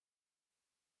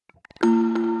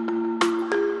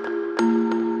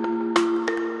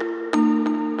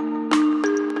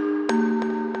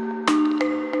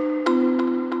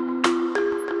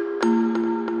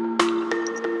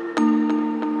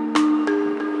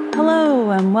Hello,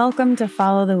 and welcome to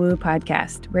Follow the Woo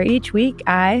podcast, where each week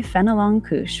I, Fenelon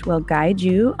Kush, will guide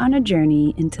you on a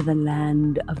journey into the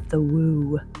land of the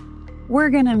woo.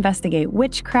 We're going to investigate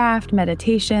witchcraft,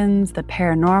 meditations, the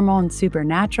paranormal and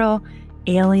supernatural,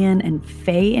 alien and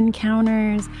fae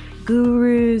encounters,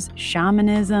 gurus,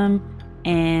 shamanism,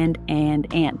 and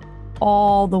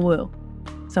all the woo.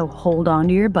 So hold on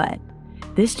to your butt.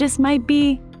 This just might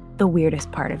be the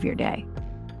weirdest part of your day.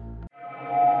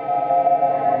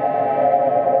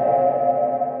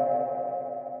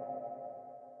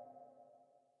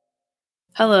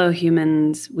 Hello,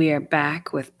 humans. We are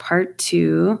back with part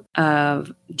 2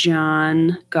 of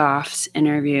John Goff's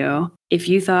interview. If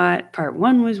you thought part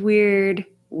 1 was weird,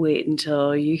 wait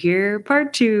until you hear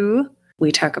part 2.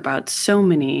 We talk about so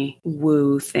many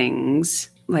woo things,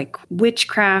 like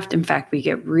witchcraft. In fact, we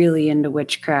get really into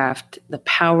witchcraft, the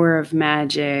power of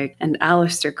magic, and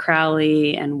Aleister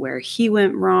Crowley and where he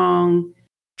went wrong.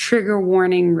 Trigger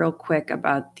warning real quick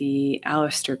about the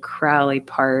Aleister Crowley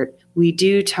part. We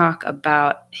do talk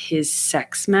about his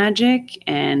sex magic,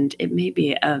 and it may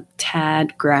be a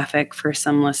tad graphic for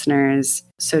some listeners.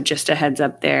 So just a heads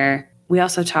up there. We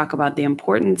also talk about the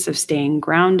importance of staying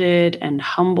grounded and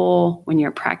humble when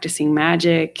you're practicing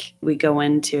magic. We go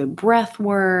into breath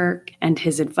work and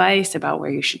his advice about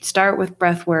where you should start with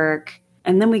breath work.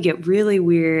 And then we get really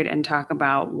weird and talk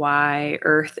about why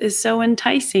Earth is so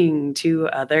enticing to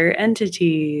other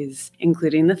entities,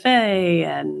 including the Fae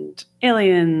and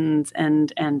aliens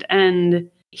and.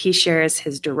 He shares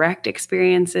his direct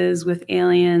experiences with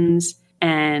aliens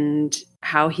and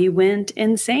how he went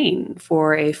insane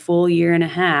for a full year and a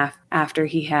half after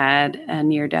he had a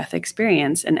near-death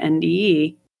experience, an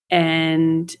NDE.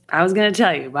 And I was going to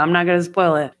tell you, but I'm not going to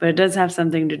spoil it. But it does have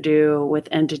something to do with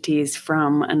entities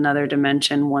from another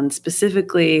dimension, one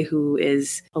specifically who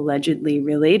is allegedly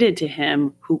related to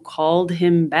him, who called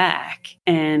him back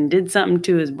and did something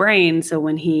to his brain. So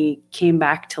when he came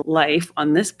back to life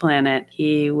on this planet,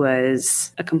 he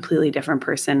was a completely different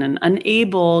person and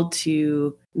unable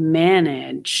to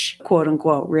manage, quote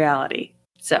unquote, reality.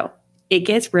 So it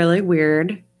gets really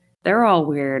weird. They're all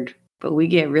weird, but we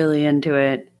get really into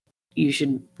it. You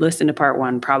should listen to part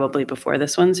 1 probably before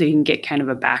this one so you can get kind of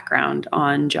a background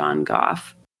on John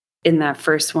Goff. In that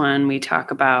first one, we talk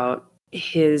about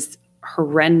his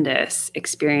horrendous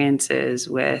experiences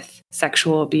with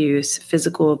sexual abuse,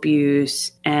 physical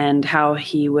abuse, and how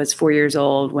he was 4 years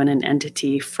old when an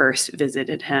entity first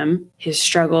visited him, his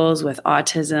struggles with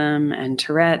autism and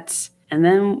Tourette's. And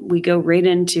then we go right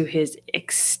into his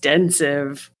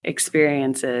extensive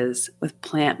experiences with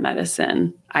plant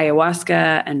medicine,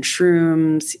 ayahuasca and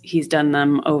shrooms. He's done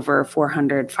them over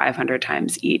 400, 500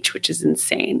 times each, which is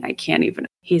insane. I can't even.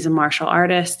 He's a martial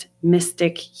artist,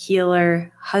 mystic,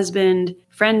 healer, husband,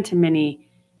 friend to many,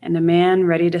 and a man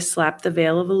ready to slap the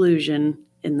veil of illusion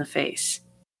in the face.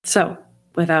 So,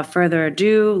 without further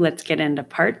ado, let's get into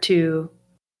part 2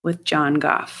 with John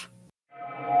Goff.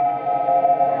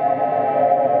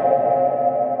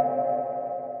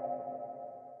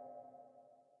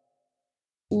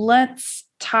 Let's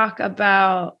talk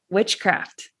about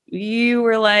witchcraft. You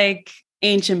were like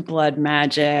ancient blood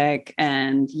magic,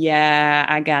 and yeah,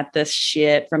 I got this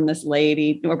shit from this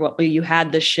lady, or well, you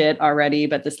had the shit already,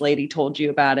 but this lady told you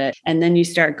about it. And then you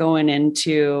start going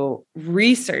into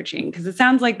researching, because it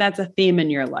sounds like that's a theme in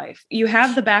your life. You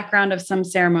have the background of some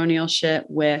ceremonial shit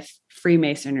with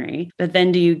Freemasonry, but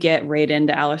then do you get right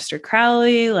into Aleister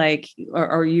Crowley,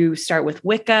 or you start with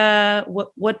Wicca?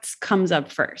 What comes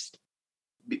up first?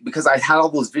 Because I had all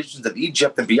those visions of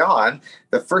Egypt and beyond,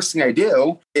 the first thing I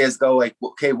do is go like,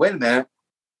 okay, wait a minute.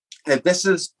 If this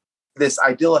is this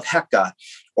ideal of Heka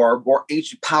or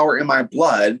ancient power in my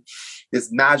blood,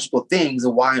 this magical things,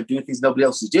 and why I'm doing things nobody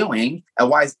else is doing, and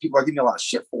why people are giving me a lot of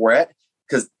shit for it,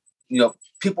 because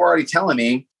people are already telling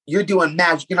me you're doing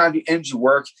magic, you're not doing energy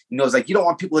work. It's like you don't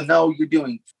want people to know you're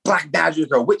doing black magic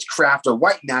or witchcraft or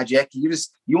white magic. You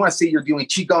want to say you're doing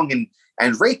qigong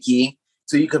and Reiki,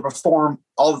 so you could perform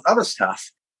all this other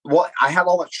stuff. Well, I had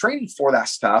all the training for that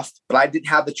stuff, but I didn't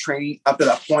have the training up to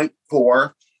that point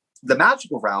for the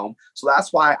magical realm. So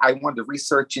that's why I wanted to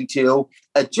research into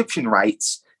Egyptian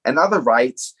rites and other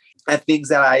rites and things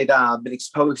that I'd been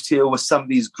exposed to with some of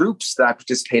these groups that I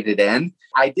participated in.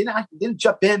 I didn't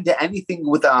jump into anything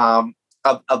with of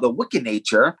the Wiccan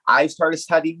nature. I started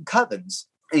studying covens,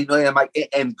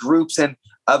 and groups and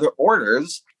other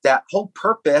orders. That whole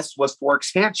purpose was for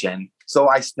expansion. So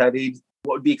I studied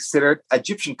what would be considered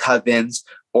Egyptian covens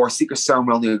or secret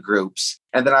ceremonial groups.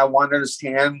 And then I wanted to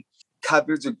understand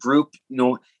covens or group,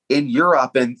 in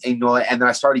Europe, and then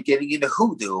I started getting into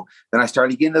hoodoo. Then I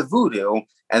started getting into voodoo,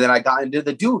 and then I got into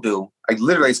the doo-doo.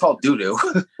 It's called doo-doo.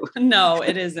 No,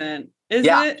 it isn't. Is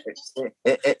it?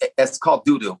 It's called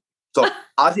doo-doo. So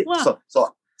wow.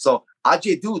 so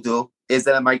Ajay doo-doo is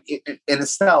that in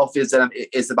itself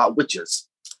is about witches.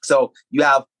 So you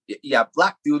have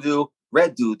black doo-doo,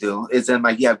 red doo-doo, is in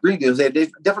you have green doo-doo. They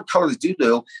have different colors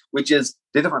doo-doo, which is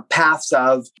the different paths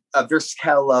of their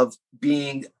scale of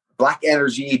being black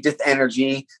energy, death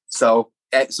energy. So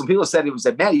some people said,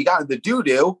 man, you got into the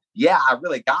doo-doo. Yeah, I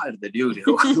really got into the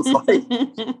doo-doo.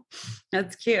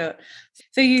 That's cute.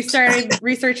 So you started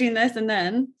researching this, and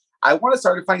then I want to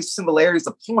start finding similarities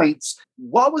of points.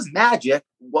 What was magic?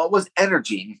 What was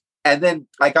energy? And then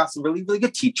I got some really, really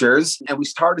good teachers, and we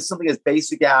started something as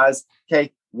basic as,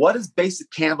 okay, what does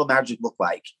basic candle magic look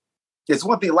like? It's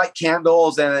one thing to light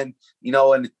candles and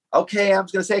okay, I'm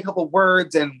just going to say a couple of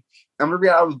words and I'm going to read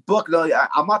out of a book. No,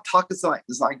 I'm not talking some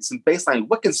baseline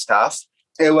Wiccan stuff.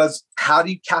 It was, how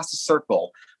do you cast a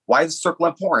circle? Why is a circle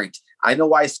important? I know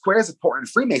why a square is important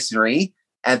in Freemasonry.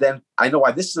 And then I know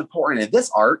why this is important in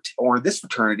this art or in this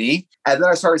fraternity. And then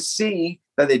I started seeing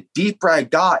that the deeper I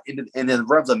got into the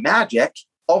realms of magic,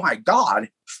 oh my God,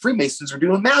 Freemasons are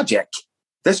doing magic.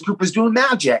 This group is doing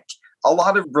magic. A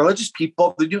lot of religious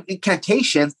people, they're doing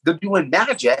incantations, they're doing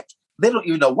magic. They don't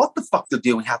even know what the fuck they're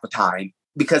doing half the time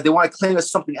because they want to claim it's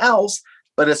something else,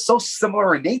 but it's so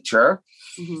similar in nature.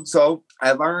 Mm-hmm. So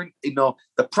I learned,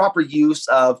 the proper use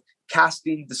of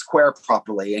casting the square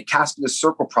properly and casting the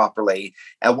circle properly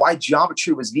and why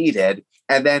geometry was needed.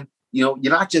 And then, you're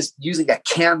not just using a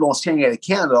candle and staring at a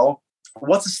candle.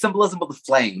 What's the symbolism of the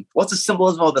flame? What's the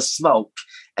symbolism of the smoke?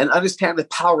 And understand the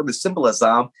power of the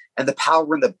symbolism and the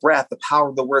power in the breath, the power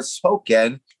of the words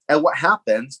spoken and what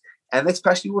happens. And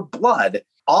especially with blood,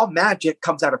 all magic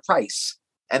comes at a price.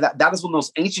 And that is one of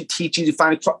those ancient teachings you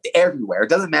find everywhere. It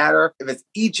doesn't matter if it's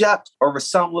Egypt or with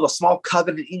some little small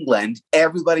coven in England,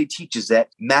 everybody teaches it.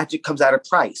 Magic comes at a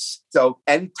price. So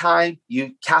anytime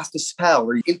you cast a spell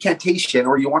or incantation,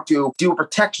 or you want to do a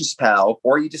protection spell,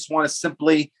 or you just want to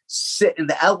simply sit in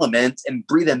the elements and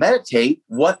breathe and meditate,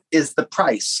 what is the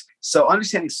price? So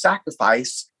understanding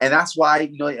sacrifice, and that's why,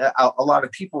 a lot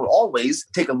of people will always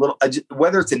take a little,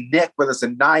 whether it's a nick, whether it's a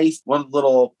knife, one of the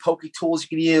little pokey tools you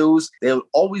can use, they will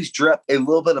always drip a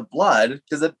little bit of blood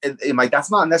because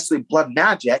that's not necessarily blood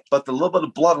magic, but the little bit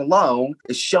of blood alone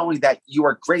is showing that you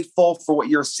are grateful for what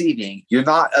you're receiving. You're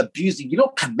not abusing. You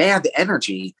don't command the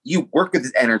energy. You work with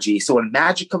this energy. So when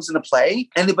magic comes into play,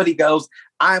 anybody goes,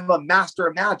 I'm a master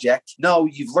of magic. No,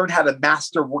 you've learned how to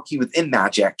master working within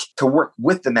magic, to work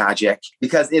with the magic,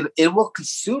 because it will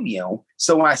consume you.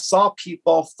 So when I saw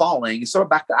people falling, sort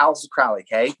of back to Aleister Crowley,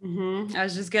 okay? Mm-hmm. I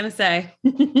was just going to say.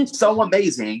 So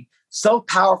amazing, so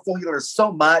powerful. He learned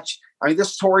so much. I mean,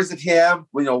 there's stories of him,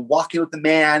 walking with the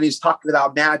man. He's talking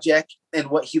about magic and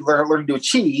what he learned to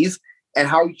achieve and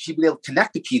how he'd be able to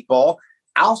connect to people.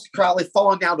 Aleister Crowley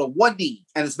falling down to one knee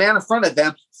and this man in front of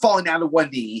him falling down to one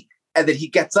knee. And then he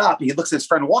gets up and he looks at his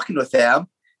friend walking with him.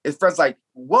 His friend's like,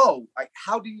 whoa,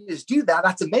 how do you just do that?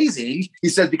 That's amazing. He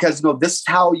says, because, this is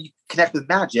how you connect with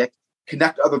magic,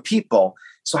 connect to other people.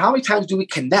 So how many times do we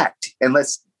connect? And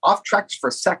let's off track just for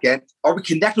a second. Or we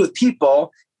connect with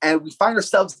people and we find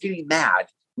ourselves getting mad.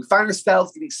 We find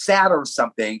ourselves getting sad over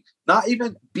something, not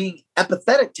even being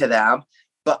empathetic to them,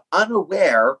 but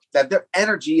unaware that their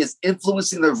energy is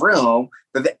influencing the room,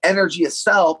 that the energy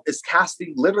itself is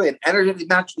casting literally an energetic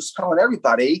magical spell on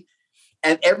everybody,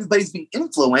 and everybody's being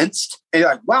influenced. And you're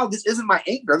like, wow, this isn't my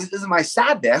anger. This isn't my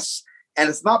sadness. And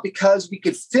it's not because we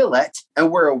could feel it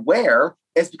and we're aware.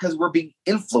 It's because we're being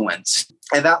influenced.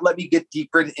 And that let me get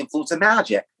deeper into influence of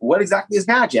magic. What exactly is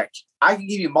magic? I can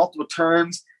give you multiple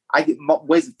terms. I get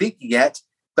ways of thinking it.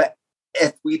 But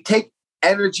if we take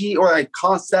energy or a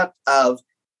concept of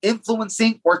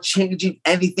influencing or changing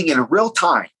anything in real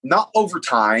time, not over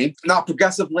time, not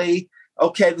progressively,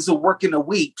 okay, this will work in a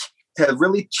week, to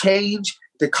really change,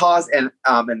 to cause an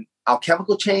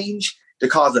alchemical change, to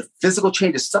cause a physical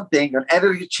change of something, an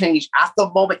energy change at the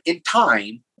moment in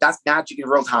time, that's magic in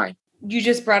real time. You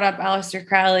just brought up Aleister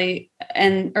Crowley,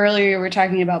 and earlier we were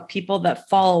talking about people that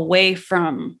fall away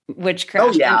from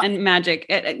witchcraft and magic.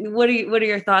 What are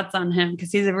your thoughts on him?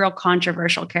 Because he's a real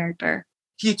controversial character.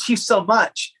 He achieved so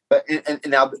much, but and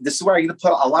now this is where I'm going to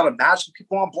put a lot of magical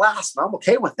people on blast, and I'm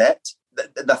okay with it.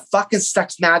 The fucking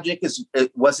sex magic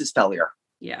was his failure.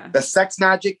 Yeah, the sex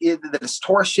magic is the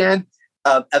distortion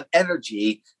of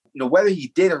energy. Whether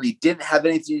he did or he didn't have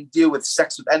anything to do with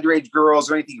sex with underage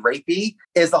girls or anything rapey,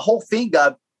 is the whole thing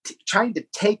of trying to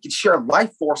take and share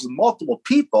life force with multiple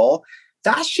people.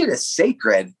 That shit is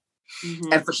sacred.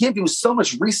 Mm-hmm. And for him, he was so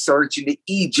much research into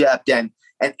Egypt and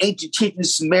ancient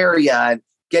teachings in Sumeria and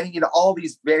getting into all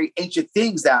these very ancient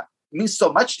things that mean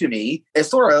so much to me. It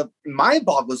sort of mind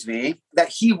boggles me that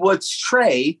he would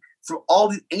stray from all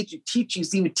these ancient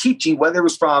teachings, even teaching, whether it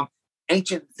was from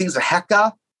ancient things of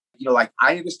Heka, like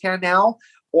I understand now,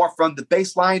 or from the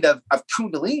baseline of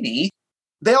Kundalini.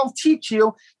 They all teach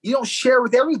you don't share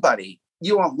with everybody.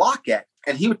 You unlock it.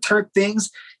 And he would turn things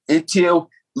into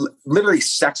literally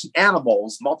sex of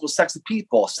animals, multiple sex of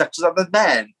people, sexes of the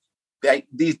men.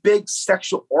 These big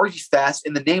sexual orgy fests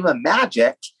in the name of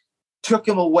magic took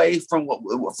him away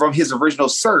from his original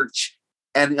search.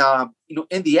 And,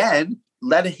 in the end,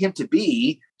 led him to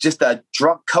be just a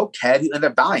drunk cokehead who ended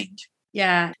up dying.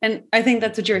 Yeah. And I think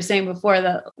that's what you were saying before,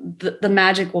 that the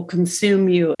magic will consume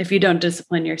you if you don't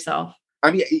discipline yourself. I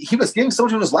mean, he was giving so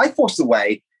much of his life force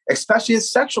away, especially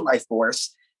his sexual life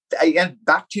force. And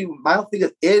back to my own thing,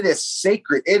 it is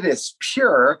sacred. It is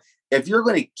pure. If you're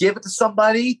going to give it to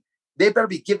somebody, they better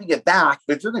be giving it back.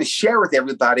 But if you're going to share with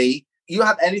everybody, you don't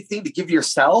have anything to give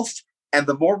yourself. And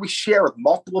the more we share with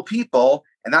multiple people,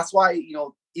 and that's why,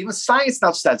 even science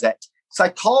now says it.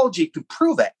 Psychology can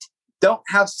prove it. Don't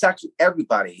have sex with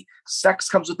everybody. Sex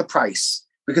comes with a price.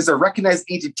 Because they're recognized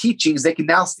ancient teachings, they can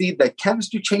now see the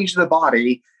chemistry change in the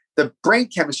body, the brain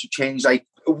chemistry change. Like,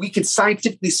 we can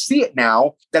scientifically see it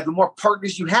now that the more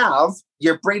partners you have,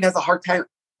 your brain has a hard time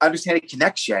understanding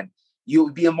connection. You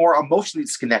will be more emotionally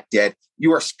disconnected.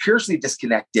 You are spiritually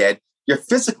disconnected. You're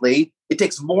physically, it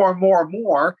takes more and more and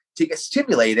more to get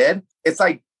stimulated. It's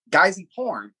like guys in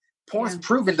porn. Porn's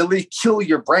proven to literally kill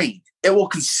your brain. It will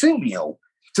consume you.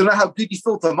 So not how good you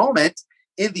feel at the moment.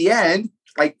 In the end,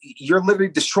 like, you're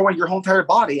literally destroying your whole entire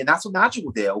body. And that's what magic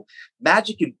will do.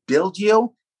 Magic can build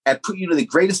you and put you into the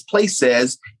greatest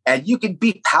places. And you can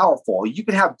be powerful. You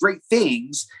can have great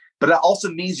things, but that also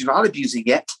means you're not abusing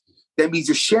it. That means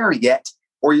you're sharing it,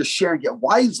 or you're sharing it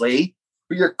wisely,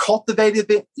 but you're cultivating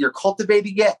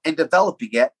it and developing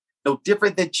it. No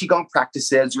different than Qigong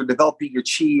practices. You're developing your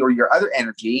Qi or your other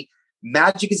energy.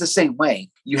 Magic is the same way.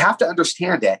 You have to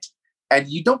understand it. And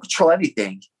you don't control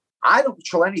anything. I don't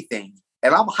control anything.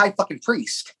 And I'm a high fucking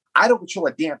priest. I don't control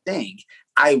a damn thing.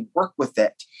 I work with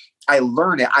it. I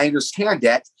learn it. I understand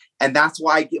it. And that's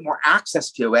why I get more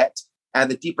access to it. And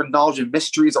the deeper knowledge and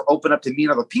mysteries are open up to me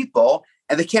and other people.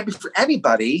 And they can't be for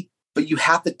anybody, but you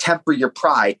have to temper your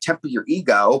pride, temper your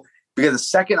ego. Because the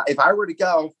second, if I were to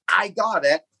go, I got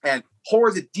it, and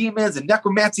horrors of demons and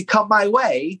necromancy come my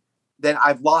way, then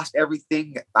I've lost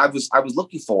everything I was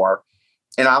looking for.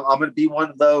 And I'm going to be one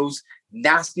of those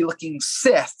nasty looking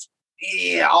Sith,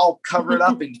 all covered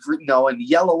up and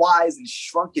yellow eyes and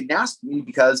shrunk and nasty,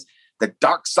 because the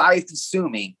dark side is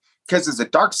consuming. Because there's a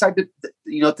dark side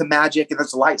to magic, and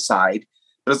there's a light side,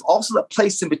 but there's also the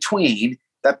place in between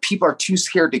that people are too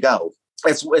scared to go.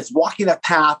 It's walking that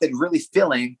path and really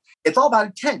feeling. It's all about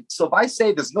intent. So if I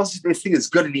say there's no such thing as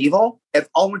good and evil, it's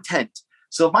all intent.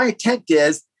 So if my intent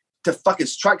is to fucking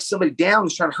strike somebody down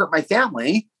who's trying to hurt my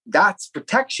family, that's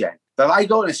protection. But if I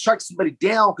go and strike somebody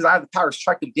down because I have the power to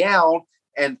strike them down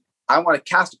and I want to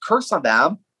cast a curse on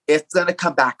them, it's going to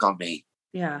come back on me.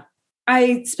 Yeah.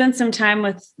 I spent some time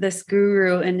with this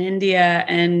guru in India,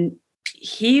 and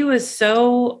he was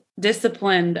so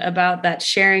disciplined about that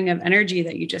sharing of energy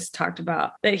that you just talked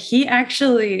about, that he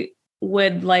actually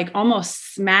would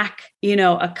almost smack,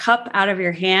 a cup out of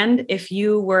your hand if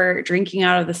you were drinking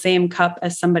out of the same cup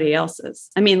as somebody else's.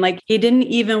 I mean, he didn't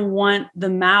even want the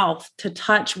mouth to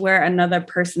touch where another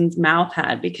person's mouth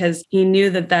had, because he knew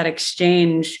that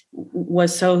exchange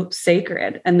was so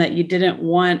sacred, and that you didn't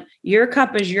want, your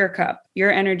cup is your cup,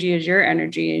 your energy is your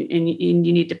energy, and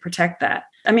you need to protect that.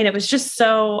 I mean, it was just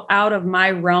so out of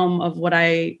my realm of what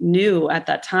I knew at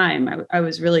that time. I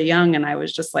was really young, and I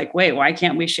was just like, wait, why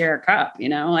can't we share a cup?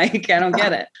 I don't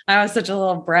get it. I was such a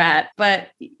little brat. But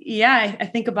yeah, I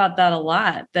think about that a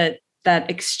lot, that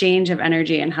exchange of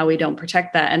energy and how we don't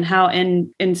protect that, and how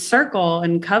in circle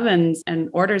and covens and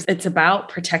orders, it's about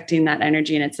protecting that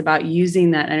energy, and it's about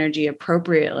using that energy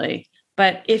appropriately.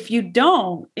 But if you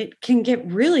don't, it can get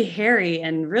really hairy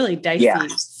and really dicey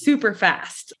super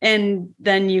fast. And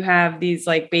then you have these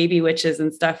baby witches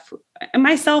and stuff. And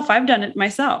myself, I've done it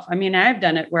myself. I mean, I've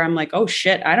done it where I'm like, oh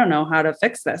shit, I don't know how to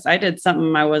fix this. I did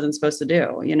something I wasn't supposed to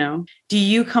do, Do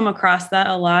you come across that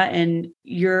a lot in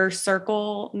your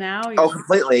circle now? Oh,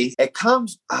 completely. It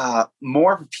comes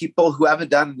more from people who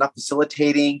haven't done enough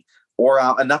facilitating or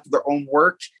enough of their own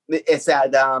work. It's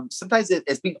that sometimes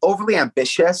it's being overly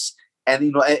ambitious.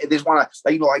 And, they just want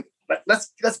to,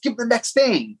 let's give them the next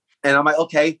thing. And I'm like,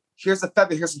 okay, here's a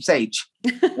feather, here's some sage.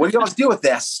 What do you want to do with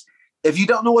this? If you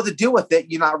don't know what to do with it,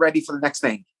 you're not ready for the next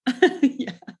thing.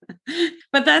 Yeah.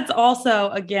 But that's also,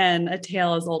 again, a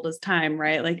tale as old as time,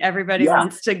 right? Like everybody Yeah.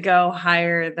 wants to go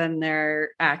higher than they're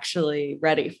actually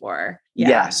ready for. Yeah.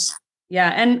 Yes.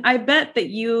 Yeah. And I bet that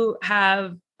you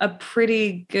have a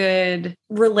pretty good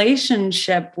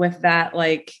relationship with that,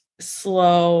 like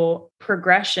slow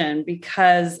progression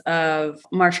because of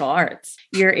martial arts.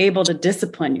 You're able to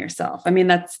discipline yourself. I mean,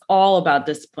 that's all about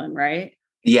discipline, right?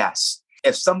 Yes.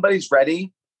 If somebody's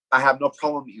ready, I have no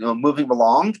problem, moving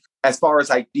along as far as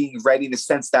like being ready in the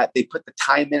sense that they put the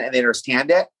time in and they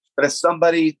understand it. But if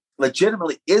somebody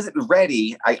legitimately isn't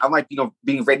ready, I'm like,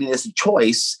 being readiness and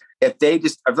choice. If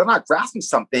they're not grasping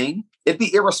something, it'd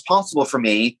be irresponsible for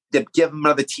me to give them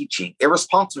another teaching,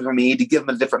 irresponsible for me to give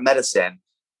them a different medicine.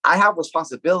 I have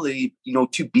responsibility,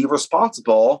 to be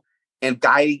responsible in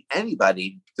guiding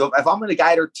anybody. So if I'm going to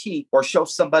guide or teach or show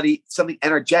somebody something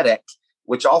energetic,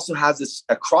 which also has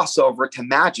a crossover to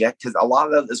magic, because a lot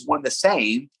of them is one and the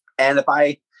same. And if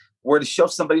I were to show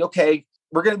somebody, okay,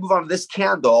 we're going to move on to this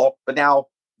candle, but now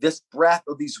this breath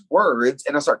or these words,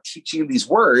 and I start teaching these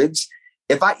words,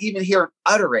 if I even hear an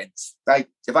utterance, like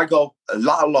if I go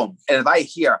la alone, and if I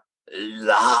hear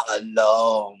la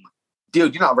alone,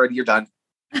 dude, you're not ready, you're done.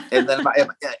 And then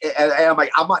I'm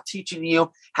like, I'm not teaching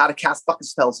you how to cast fucking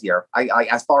spells here. I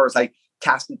as far as like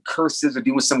casting curses or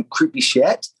doing some creepy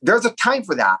shit, there's a time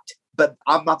for that, but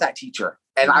I'm not that teacher.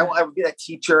 And I won't ever be that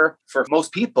teacher for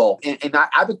most people. And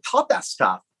I've been taught that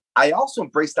stuff. I also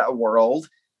embrace that world,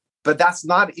 but that's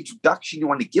not an introduction you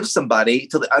want to give somebody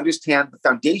till they understand the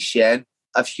foundation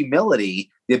of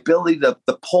humility, the ability to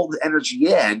pull the energy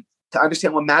in, to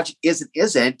understand what magic is and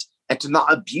isn't, and to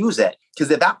not abuse it. Because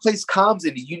if that place comes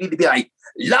and you need to be like,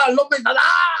 la, la, la, la,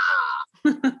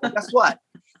 well, guess what?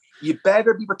 You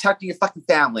better be protecting your fucking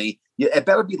family. It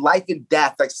better be life and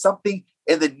death, like something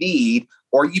in the need,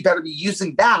 or you better be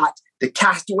using that to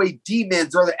cast away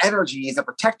demons or other energies and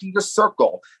protecting your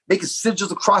circle, making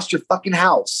sigils across your fucking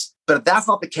house. But if that's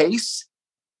not the case,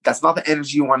 that's not the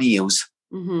energy you want to use.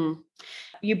 Mm-hmm.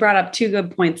 You brought up two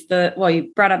good points.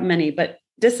 You brought up many, but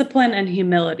discipline and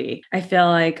humility, I feel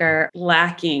like, are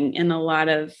lacking in a lot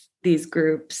of these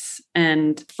groups,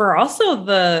 and for also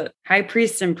the high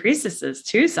priests and priestesses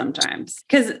too sometimes,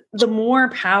 because the more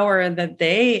power that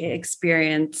they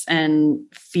experience and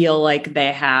feel like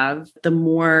they have, the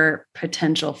more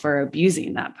potential for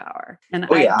abusing that power. And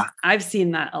I've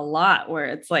seen that a lot, where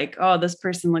it's like, oh, this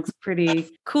person looks pretty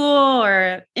cool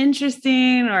or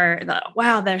interesting, or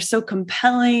wow, they're so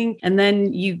compelling. And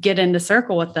then you get into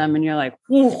circle with them and you're like,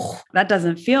 whoa, that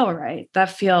doesn't feel right.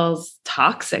 That feels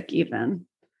toxic even.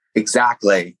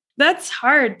 Exactly. That's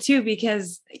hard too,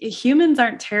 because humans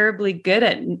aren't terribly good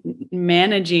at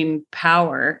managing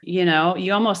power.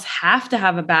 You almost have to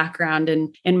have a background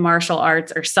in martial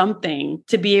arts or something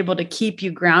to be able to keep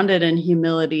you grounded in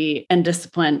humility and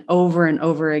discipline over and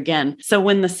over again. So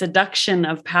when the seduction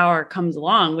of power comes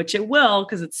along, which it will,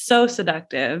 because it's so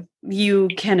seductive, you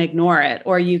can ignore it,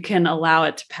 or you can allow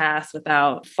it to pass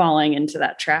without falling into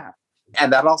that trap.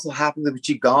 And that also happens with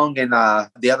Qigong and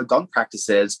the other Gong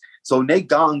practices. So Nei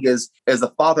Gong is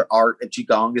the father art of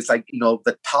Qigong. It's like,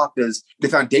 the top is the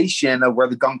foundation of where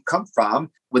the Gong come from.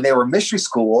 When they were mystery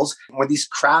schools, when these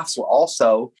crafts were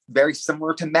also very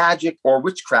similar to magic or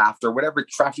witchcraft or whatever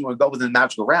craft you want to go within the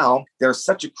magical realm, there's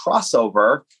such a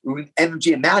crossover between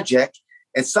energy and magic.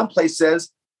 In some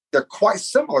places, they're quite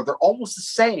similar. They're almost the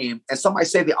same. And some might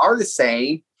say they are the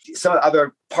same. Some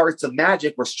other parts of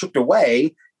magic were stripped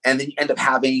away, and then you end up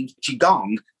having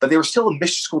Qigong, but they were still in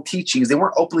mystery school teachings. They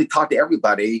weren't openly taught to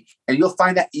everybody. And you'll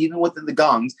find that even within the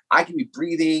Gongs, I can be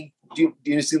breathing,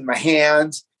 using my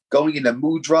hands, going into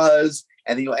mudras,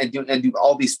 and do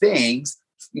all these things,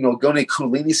 going to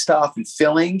Kundalini stuff and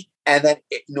filling. And then,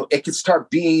 it can start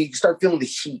you can start feeling the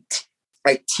heat,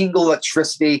 like tingle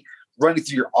electricity running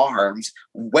through your arms,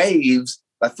 waves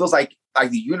that feels like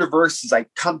the universe is like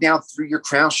come down through your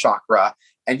crown chakra,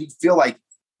 and you feel like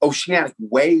oceanic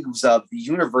waves of the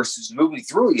universe is moving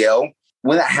through you.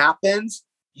 When that happens,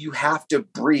 you have to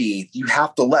breathe. You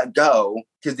have to let go,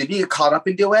 because if you get caught up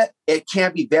into it, it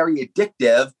can be very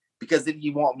addictive, because then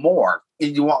you want more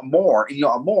and you want more and you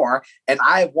want more. And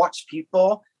I have watched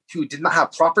people who did not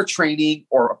have proper training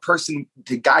or a person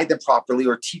to guide them properly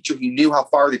or a teacher who knew how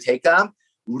far to take them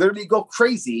literally go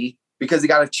crazy because they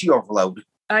got a chi overload.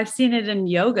 I've seen it in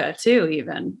yoga too,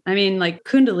 even. I mean, like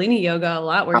Kundalini yoga a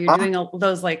lot, where you're doing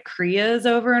those like Kriyas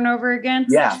over and over again.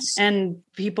 Yes. And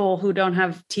people who don't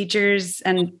have teachers,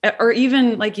 or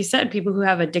even, like you said, people who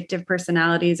have addictive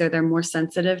personalities, or they're more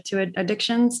sensitive to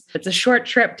addictions. It's a short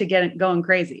trip to get it going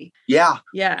crazy. Yeah.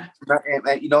 Yeah.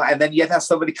 And then you have to have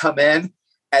somebody come in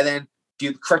and then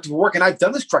do the corrective work. And I've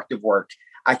done this corrective work.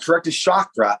 I correct a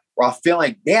chakra where I'll feel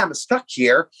like, damn, I'm stuck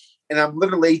here. And I'm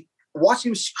literally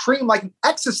watching him scream like an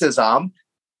exorcism,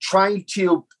 trying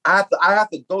to, I have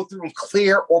to go through and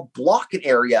clear or block an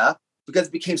area because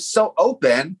it became so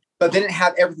open, but they didn't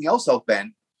have everything else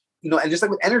open. And just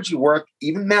like with energy work,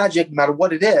 even magic, no matter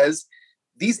what it is,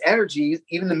 these energies,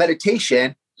 even the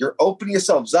meditation, you're opening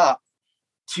yourselves up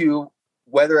to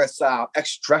whether it's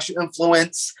extraterrestrial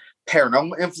influence,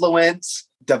 paranormal influence,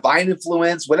 divine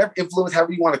influence, whatever influence,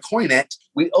 however you want to coin it.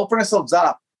 We open ourselves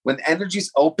up. When the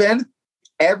energy's open,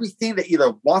 everything that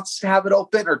either wants to have it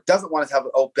open or doesn't want to have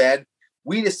it open,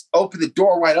 we just open the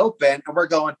door wide open and we're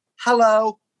going,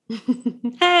 hello.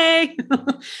 Hey.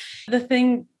 The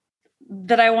thing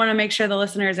that I want to make sure the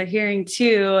listeners are hearing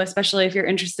too, especially if you're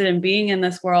interested in being in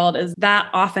this world, is that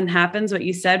often happens, what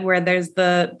you said, where there's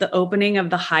the opening of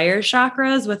the higher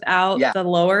chakras without the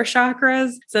lower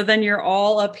chakras. So then you're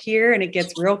all up here and it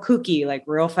gets real kooky, like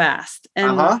real fast.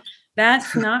 And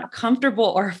that's not comfortable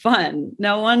or fun.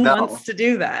 No one wants to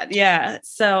do that. Yeah.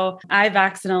 So I've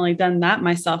accidentally done that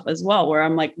myself as well, where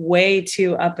I'm like way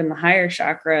too up in the higher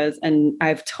chakras and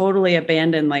I've totally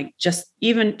abandoned like just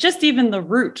even the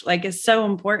root, like is so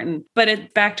important. But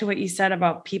it's back to what you said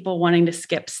about people wanting to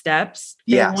skip steps.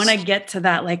 They want to get to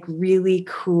that like really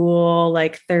cool,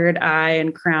 like third eye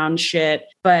and crown shit.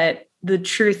 But the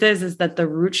truth is that the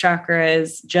root chakra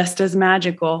is just as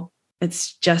magical.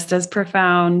 It's just as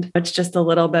profound. It's just a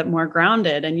little bit more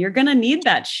grounded, and you're going to need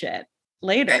that shit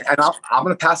later. And I'm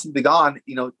going to pass it on, to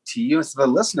you and to the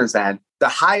listeners. Then the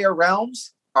higher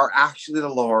realms are actually the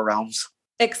lower realms.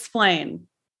 Explain.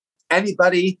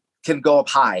 Anybody can go up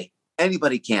high.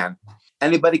 Anybody can.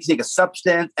 Anybody can take a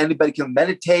substance. Anybody can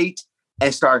meditate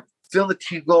and start feeling the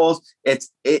tingles. It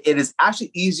is actually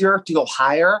easier to go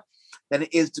higher than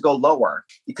it is to go lower,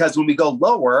 because when we go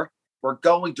lower, we're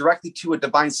going directly to a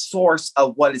divine source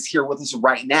of what is here with us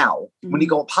right now. Mm-hmm. When you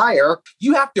go up higher,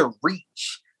 you have to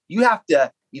reach. You have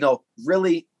to,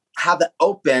 really have that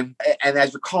open. And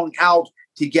as you're calling out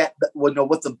to get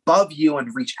what's above you and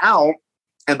reach out,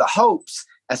 and the hopes,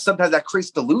 and sometimes that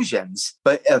creates delusions.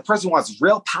 But a person wants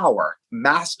real power,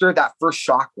 master that first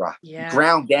chakra,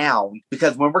 ground down.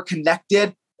 Because when we're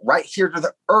connected right here to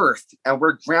the earth and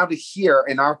we're grounded here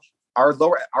and our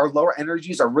lower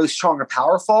energies are really strong and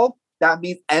powerful, that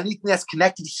means anything that's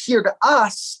connected here to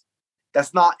us,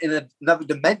 that's not in another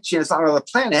dimension, it's not on another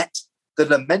planet, the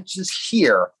dimensions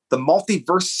here, the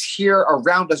multiverse here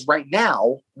around us right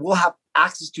now, we'll have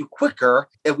access to quicker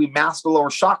if we master the lower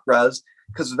chakras.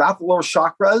 Because without the lower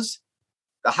chakras,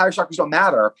 the higher chakras don't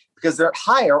matter, because they're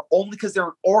higher only because they're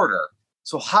in order.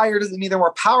 So higher doesn't mean they're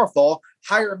more powerful.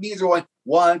 Higher means they're going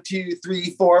 1, 2,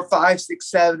 3, 4, 5, 6,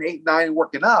 7, 8, 9, and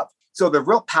working up. So the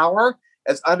real power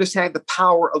is understanding the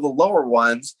power of the lower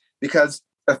ones, because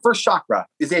the first chakra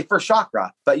is a first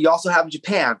chakra, but you also have in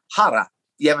Japan, Hara.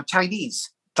 You have in Chinese,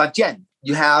 Tanjian.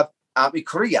 You have in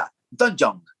Korea,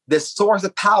 Dunjong. This source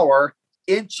of power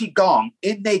in Qigong,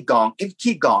 in Neigong, in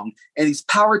Qigong, and these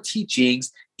power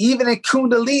teachings, even in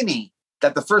Kundalini,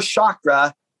 that the first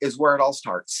chakra is where it all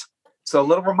starts. So a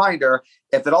little reminder,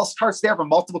 if it all starts there for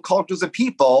multiple cultures of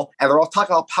people, and they're all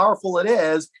talking how powerful it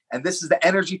is, and this is the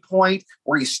energy point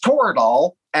where you store it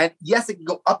all, and yes, it can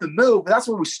go up and move, but that's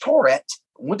where we store it.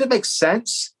 Wouldn't it make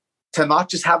sense to not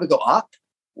just have it go up?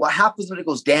 What happens when it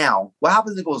goes down? What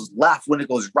happens when it goes left, when it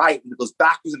goes right, when it goes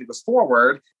backwards, when it goes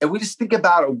forward? And we just think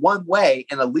about it one way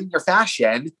in a linear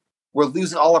fashion, we're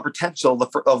losing all our potential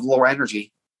of lower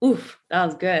energy. Oof, that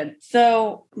was good.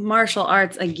 So martial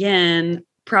arts, again,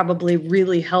 probably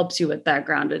really helps you with that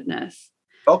groundedness.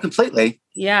 Oh, completely.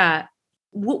 Yeah.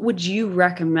 What would you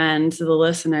recommend to the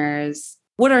listeners?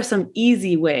 What are some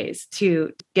easy ways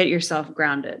to get yourself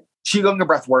grounded? Qigong and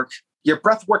breath work. Your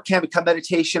breath work can become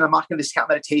meditation. I'm not going to discount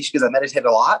meditation because I meditate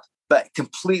a lot, but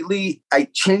completely, I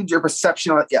change your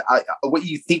perception on what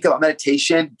you think about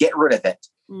meditation. Get rid of it.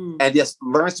 And just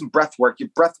learn some breath work. Your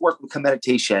breath work will become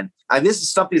meditation. And this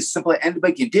is something as simple as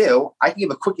anybody can do. I can give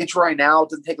a quick intro right now. It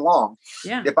doesn't take long.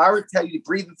 Yeah. If I were to tell you to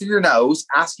breathe in through your nose,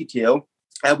 ask you to,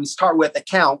 and we start with a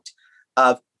count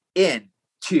of in,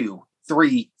 2,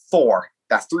 3, 4.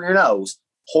 That's through your nose.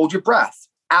 Hold your breath.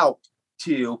 Out,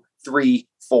 2, 3,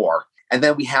 4. And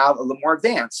then we have a little more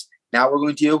advanced. Now we're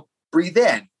going to breathe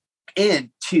in,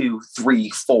 2, 3,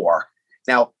 4.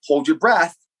 Now hold your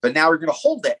breath, but now we're going to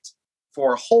hold it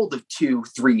for a hold of 2,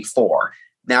 3, 4.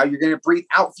 Now you're going to breathe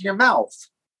out through your mouth.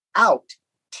 Out,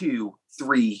 2,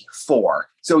 3, 4.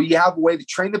 So you have a way to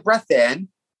train the breath in,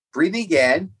 breathing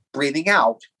in, breathing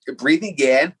out, breathing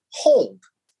in, hold,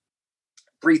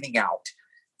 breathing out.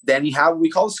 Then you have what we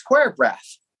call a square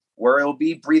breath, where it'll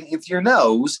be breathing in through your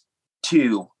nose,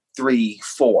 2, 3,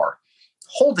 4.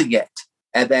 holding it.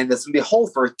 And then there's going to be a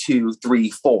hold for 2, 3,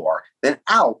 4. Then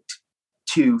out,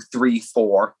 2, 3,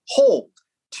 4. Hold,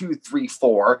 2, 3,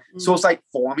 4. So it's like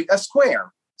forming a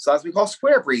square. So that's what we call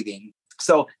square breathing.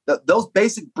 So those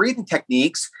basic breathing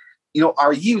techniques,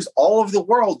 are used all over the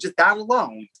world, just that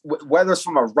alone. Whether it's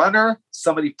from a runner,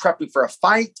 somebody prepping for a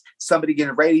fight, somebody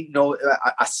getting ready,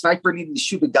 a sniper needing to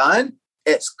shoot a gun,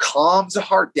 it calms the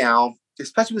heart down,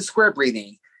 especially with square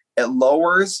breathing. It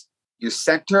lowers, you're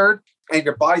centered, and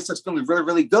your body starts feeling really,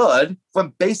 really good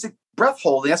from basic breath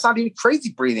holding. That's not even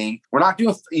crazy breathing. We're not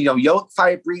doing, yogic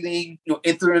fire breathing,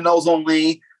 in through the nose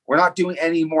only. We're not doing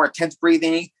any more intense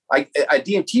breathing. Like a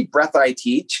DMT breath that I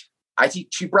teach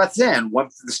 2 breaths in, one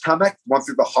through the stomach, one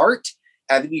through the heart,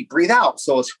 and then you breathe out.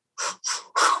 So it's,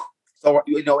 so,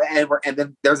 and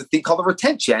then there's a thing called the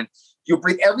retention. You'll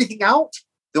breathe everything out,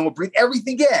 then we'll breathe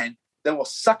everything in. Then we'll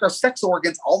suck our sex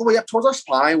organs all the way up towards our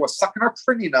spine. We're sucking our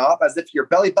perineum up as if your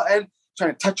belly button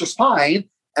trying to touch your spine,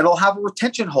 and it'll have a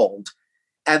retention hold.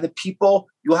 And the people,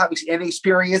 you'll have any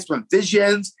experience from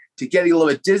visions to getting a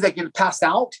little bit dizzy, getting passed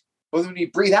out. But when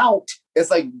you breathe out, it's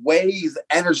like waves of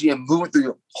energy and movement through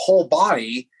your whole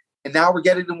body. And now we're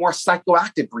getting into more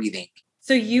psychoactive breathing.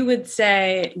 So you would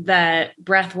say that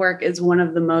breath work is one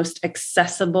of the most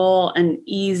accessible and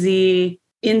easy,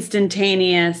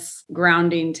 instantaneous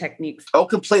grounding techniques? Oh,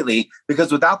 completely.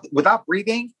 Because without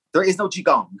breathing, there is no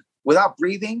Qigong. Without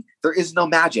breathing, there is no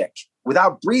magic.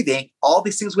 Without breathing, all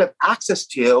these things we have access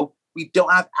to, we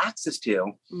don't have access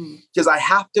to. Because I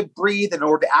have to breathe in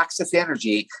order to access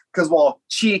energy. Because while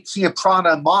Chi, Ki, and Prana,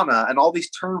 and Mana, and all these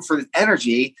terms for this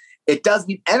energy, it does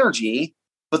mean energy,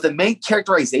 but the main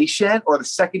characterization or the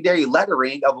secondary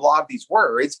lettering of a lot of these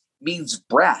words means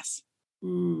breath.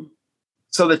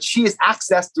 So the Chi is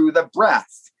accessed through the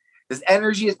breath. This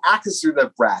energy is accessed through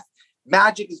the breath.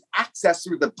 Magic is accessed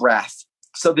through the breath.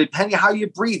 So depending on how you're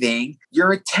breathing,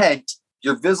 your intent,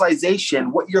 your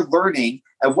visualization, what you're learning,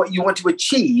 and what you want to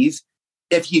achieve,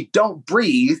 if you don't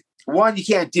breathe, one, you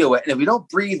can't do it. And if you don't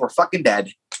breathe, we're fucking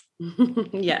dead.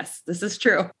 Yes, this is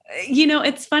true.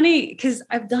 It's funny because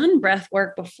I've done breath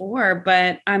work before,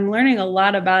 but I'm learning a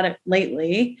lot about it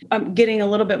lately. I'm getting a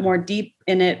little bit more deep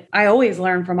in it. I always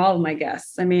learn from all of my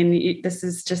guests. I mean, this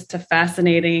is just a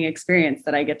fascinating experience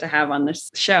that I get to have on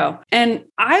this show. And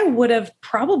I would have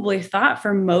probably thought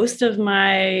for most of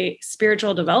my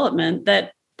spiritual development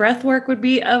that breath work would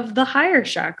be of the higher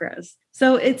chakras.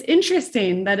 So it's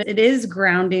interesting that it is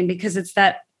grounding because it's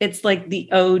like the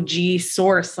OG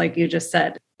source, like you just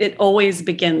said. It always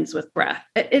begins with breath.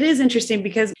 It is interesting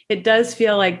because it does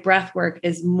feel like breath work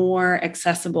is more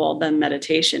accessible than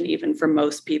meditation, even for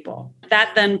most people.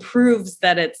 That then proves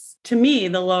that it's, to me,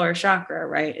 the lower chakra,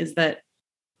 right?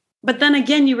 But then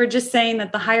again, you were just saying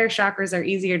that the higher chakras are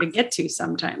easier to get to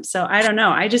sometimes. So I don't know.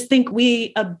 I just think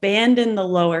we abandon the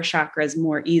lower chakras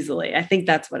more easily. I think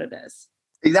that's what it is.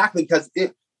 Exactly. Because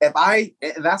and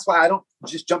that's why I don't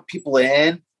just jump people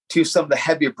in to some of the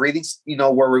heavier breathings,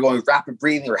 where we're going rapid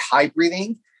breathing or high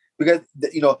breathing, because,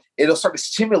 it'll start to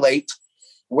stimulate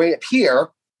way up here.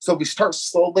 So we start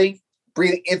slowly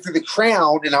breathing in through the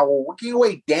crown, and now we're working our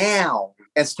way down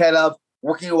instead of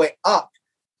working our way up.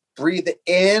 Breathe it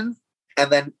in,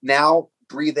 and then now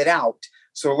breathe it out.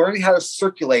 So we're learning how to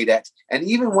circulate it. And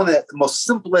even one of the most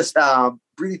simplest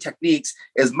breathing techniques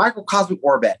is microcosmic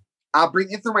orbit. I'll breathe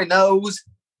in through my nose.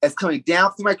 It's coming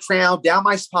down through my crown, down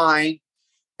my spine.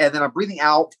 And then I'm breathing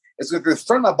out. It's going through the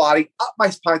front of my body, up my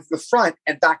spine, through the front,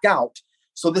 and back out.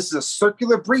 So this is a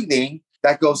circular breathing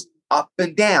that goes up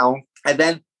and down. And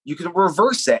then you can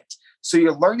reverse it. So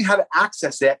you're learning how to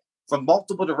access it from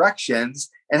multiple directions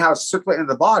and how to circulate in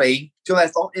the body so that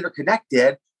it's all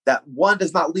interconnected, that one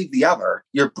does not leave the other.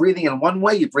 You're breathing in one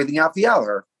way, you're breathing out the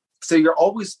other. So you're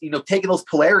always, taking those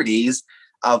polarities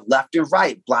of left and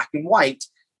right, black and white,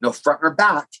 front or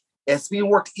back. It's being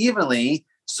worked evenly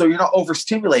so you're not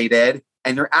overstimulated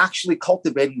and you're actually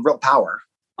cultivating real power.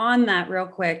 On that real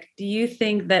quick, do you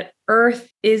think that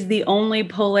Earth is the only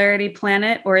polarity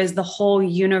planet, or is the whole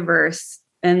universe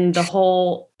and the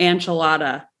whole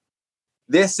enchilada?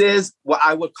 This is what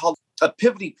I would call a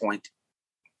pivoting point.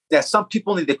 That some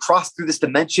people need to cross through this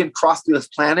dimension, cross through this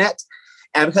planet.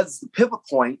 And because it's the pivot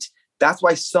point, that's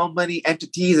why so many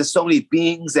entities and so many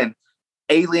beings and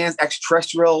aliens,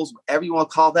 extraterrestrials, whatever you want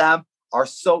to call them, are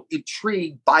so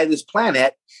intrigued by this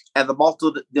planet and the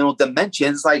multiple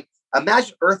dimensions. Like,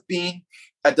 imagine Earth being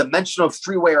a dimensional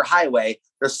freeway or highway.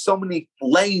 There's so many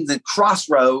lanes and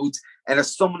crossroads, and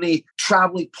there's so many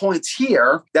traveling points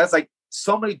here. That's like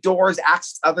so many doors,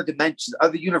 access to other dimensions,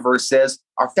 other universes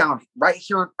are found right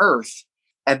here on Earth.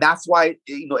 And that's why,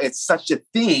 it's such a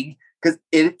thing, because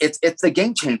it's a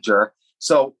game changer.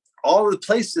 So all of the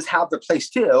places have their place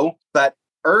too, but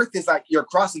Earth is like you're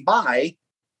crossing by,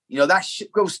 that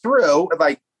ship goes through and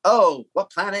like, oh,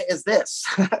 what planet is this?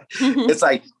 It's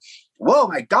like, whoa,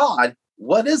 my God,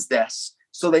 what is this?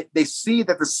 So they see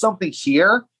that there's something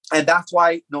here. And that's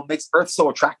why, makes Earth so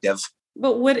attractive.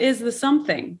 But what is the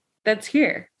something that's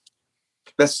here?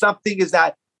 The something is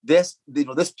that this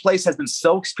place has been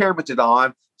so experimented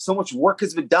on, so much work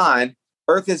has been done.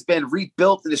 Earth has been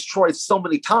rebuilt and destroyed so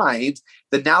many times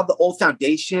that now the old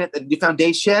foundation, the new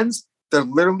foundations,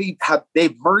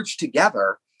 they've merged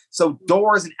together. So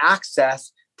doors and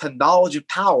access to knowledge and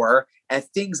power and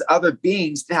things other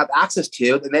beings didn't have access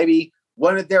to, that maybe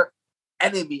one of their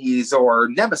enemies or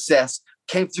nemesis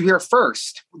came through here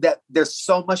first. That there's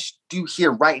so much to do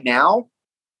here right now,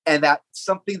 and that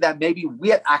something that maybe we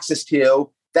have access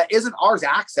to that isn't ours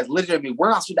access. Literally, we're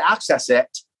not supposed to access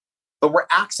it, but we're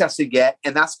accessing it,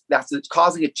 and that's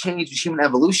causing a change in human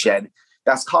evolution.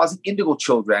 That's causing indigo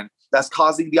children. That's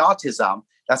causing the autism.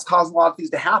 That's causing a lot of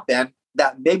things to happen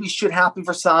that maybe should happen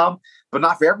for some, but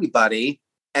not for everybody.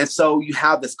 And so you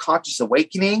have this conscious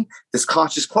awakening, this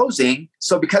conscious closing.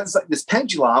 So because it's like this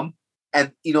pendulum,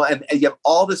 and you have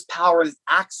all this power and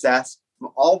access from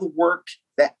all the work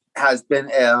that has been,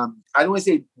 I don't want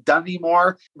to say done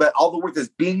anymore, but all the work that's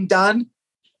being done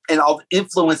and all the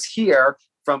influence here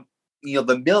from,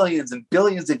 the millions and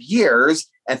billions of years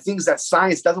and things that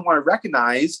science doesn't want to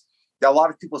recognize, that a lot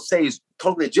of people say is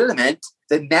totally legitimate,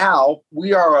 that now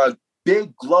we are a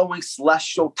big glowing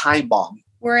celestial time bomb.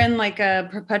 We're in like a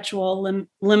perpetual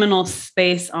liminal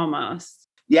space almost.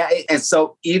 Yeah. And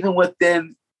so even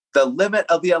within the limit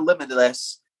of the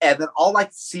unlimitless, and then all I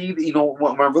see,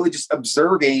 when I'm really just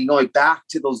observing, going back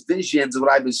to those visions of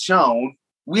what I've been shown,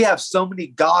 we have so many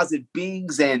gods and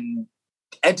beings and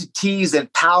entities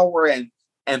and power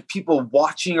and people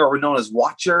watching, or known as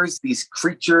watchers, these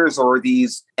creatures or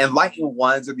these enlightened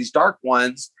ones or these dark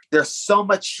ones. There's so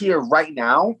much here right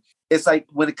now. It's like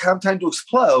when it comes time to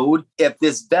explode, if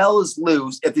this veil is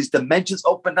loose, if these dimensions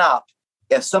open up,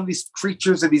 if some of these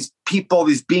creatures or these people,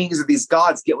 these beings or these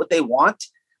gods get what they want,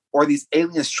 or these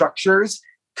alien structures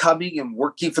coming and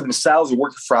working for themselves or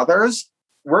working for others,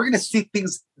 we're going to see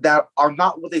things that are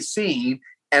not what they've seen.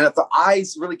 And if the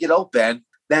eyes really get open,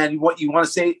 then what you want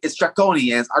to say is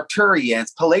Draconians,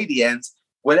 Arcturians, Palladians,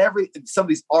 whatever some of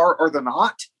these are or they're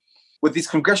not. With these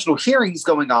congressional hearings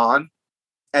going on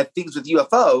and things with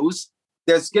UFOs,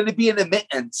 there's going to be an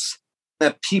admittance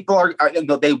that people are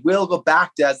they will go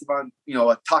back to, as I'm,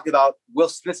 talking about Will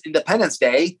Smith's Independence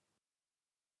Day.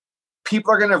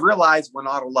 People are going to realize we're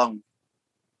not alone.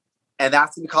 And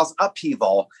that's going to cause an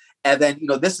upheaval. And then,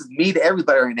 this is me to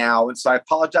everybody right now. And so I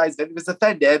apologize if anyone's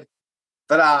offended,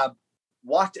 but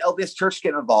watch the LDS Church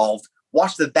get involved.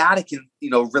 Watch the Vatican,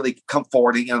 really come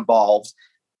forward and get involved.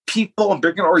 People and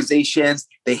big organizations,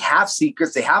 they have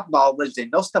secrets, they have knowledge, they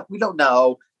know stuff we don't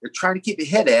know. They're trying to keep it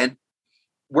hidden.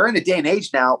 We're in a day and age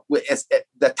now,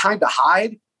 the time to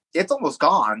hide, it's almost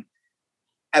gone.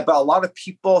 But a lot of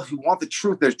people who want the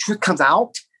truth comes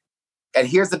out. And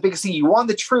here's the biggest thing: you want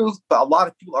the truth, but a lot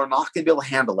of people are not going to be able to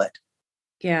handle it.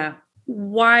 Yeah.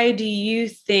 Why do you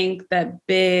think that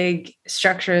big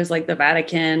structures like the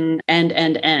Vatican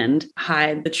and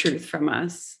hide the truth from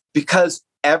us? Because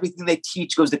everything they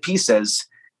teach goes to pieces.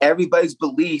 Everybody's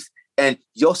belief and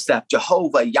Yosef,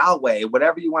 Jehovah, Yahweh,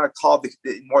 whatever you want to call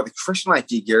the Christian-like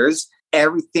figures,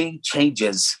 everything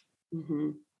changes.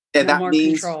 Mm-hmm. And that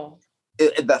means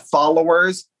the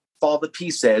followers fall to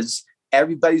pieces.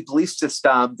 Everybody's belief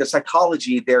system, their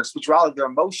psychology, their spirituality, their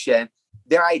emotion,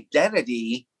 their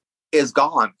identity is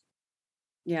gone.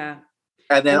 Yeah.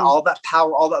 And then all that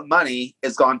power, all that money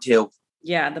is gone too.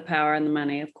 Yeah, the power and the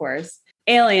money, of course.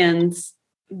 Aliens,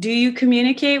 do you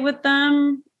communicate with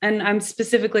them? And I'm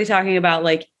specifically talking about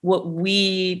like what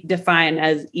we define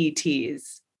as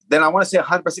ETs. Then I want to say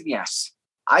 100% yes.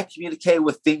 I communicate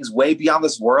with things way beyond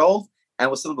this world. And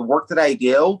with some of the work that I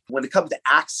do, when it comes to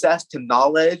access to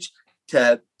knowledge,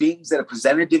 to beings that are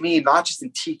presented to me, not just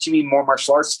in teaching me more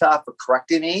martial arts stuff or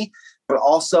correcting me, but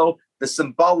also the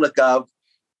symbolic of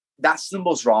that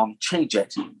symbol's wrong, change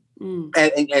it.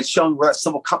 And showing where that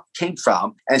symbol came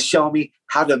from and showing me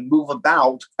how to move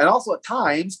about. And also at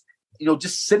times,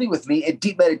 just sitting with me in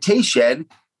deep meditation,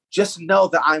 just to know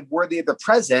that I'm worthy of their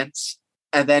presence.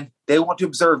 And then they want to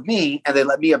observe me and they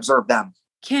let me observe them.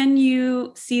 Can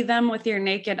you see them with your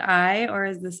naked eye, or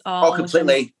is this all? Oh,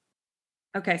 completely.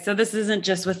 Okay. So this isn't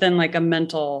just within like a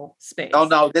mental space. Oh,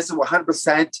 no, this is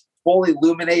 100% fully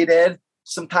illuminated,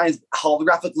 sometimes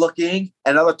holographic looking,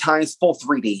 and other times full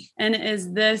 3D. And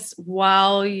is this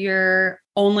while you're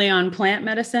only on plant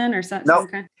medicine or something? No,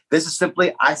 this is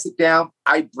simply, I sit down,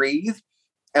 I breathe,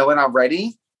 And when I'm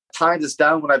ready, times it's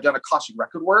done when I've done Akashic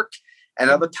record work, and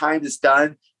other times it's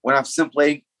done when I'm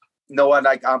simply, you know what,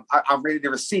 like I'm ready to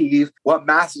receive what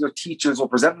masters or teachers will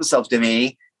present themselves to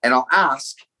me. And I'll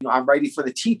ask, I'm ready for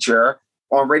the teacher,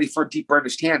 or I'm ready for deeper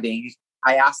understanding.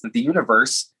 I ask that the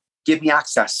universe give me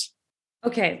access.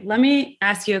 Okay, let me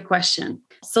ask you a question.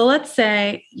 So let's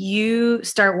say you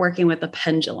start working with a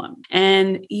pendulum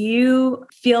and you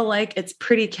feel like it's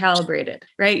pretty calibrated,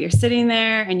 right? You're sitting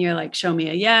there and you're like, show me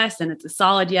a yes. And it's a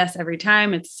solid yes every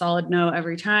time. It's a solid no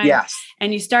every time. Yes.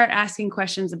 And you start asking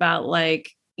questions about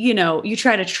like, you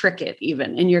try to trick it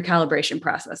even in your calibration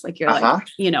process. Like you're like,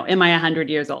 am I 100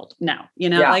 years old? No,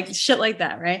 like shit like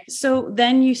that. Right. So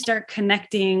then you start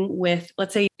connecting with,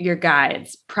 let's say, your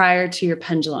guides prior to your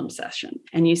pendulum session.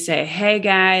 And you say, hey,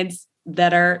 guides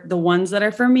that are the ones that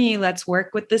are for me, let's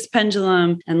work with this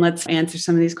pendulum and let's answer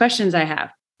some of these questions I have.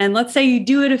 And let's say you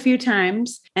do it a few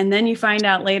times and then you find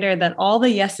out later that all the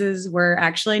yeses were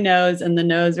actually no's and the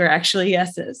no's were actually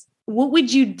yeses. What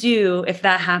would you do if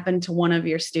that happened to one of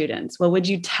your students? What would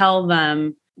you tell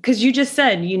them? Because you just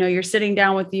said, you're sitting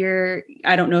down with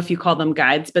I don't know if you call them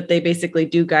guides, but they basically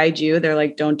do guide you. They're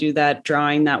like, don't do that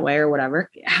drawing that way or whatever.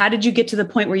 How did you get to the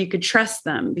point where you could trust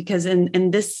them? Because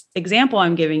in this example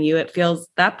I'm giving you, it feels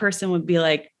that person would be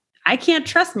like, I can't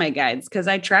trust my guides because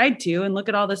I tried to, and look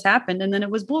at all this happened. And then it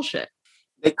was bullshit.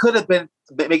 They could have been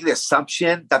making the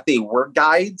assumption that they were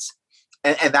guides.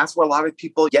 And that's where a lot of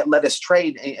people get led astray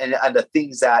and the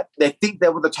things that they think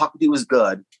that what they're talking to is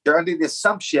good. They're under the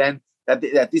assumption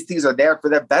that these things are there for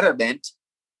their betterment.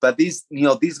 But these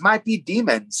might be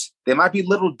demons. They might be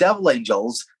little devil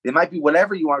angels. They might be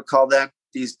whatever you want to call them.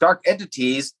 These dark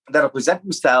entities that will present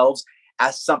themselves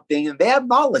as something, and they have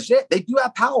knowledge. They do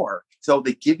have power. So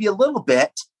they give you a little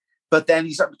bit, but then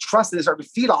you start to trust and they start to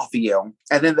feed off of you.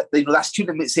 And then that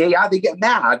student may say, yeah, they get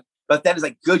mad. But then it's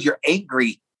like, good, you're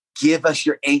angry. Give us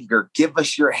your anger. Give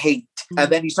us your hate. Mm-hmm.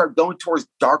 And then you start going towards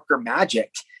darker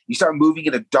magic. You start moving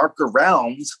into darker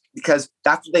realms because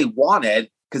that's what they wanted,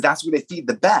 because that's where they feed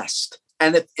the best.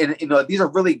 And these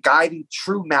are really guiding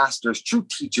true masters, true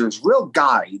teachers, real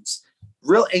guides,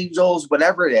 real angels,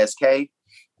 whatever it is, okay?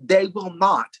 They will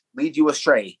not lead you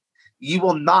astray. You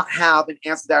will not have an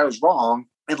answer that is wrong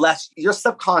unless you're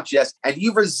subconscious and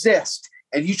you resist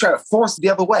and you try to force it the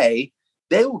other way.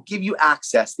 They will give you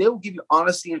access. They will give you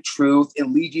honesty and truth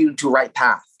and lead you into the right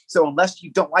path. So unless you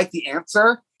don't like the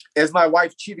answer, is my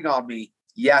wife cheating on me?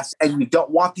 Yes. And you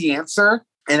don't want the answer.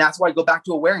 And that's why I go back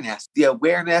to awareness, the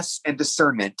awareness and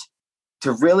discernment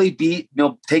to really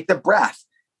take the breath,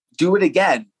 do it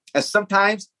again. And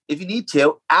sometimes if you need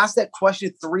to, ask that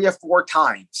question 3 or 4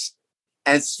 times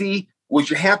and see, was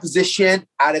your hand position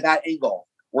out of that angle?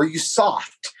 Were you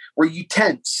soft? Were you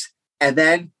tense? And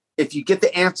then if you get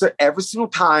the answer every single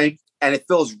time and it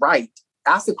feels right,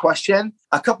 ask the question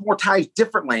a couple more times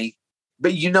differently,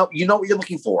 but you know what you're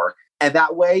looking for. And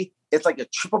that way it's like a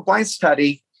triple blind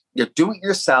study. You're doing it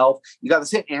yourself. You got the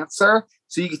same answer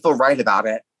so you can feel right about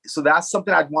it. So that's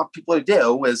something I'd want people to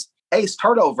do is, hey,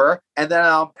 start over and then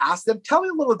ask them, tell me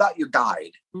a little about your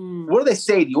guide. What do they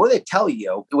say to you? What do they tell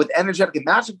you? With energetic and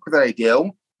magic that I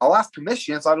do, I'll ask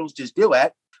permission so I don't just do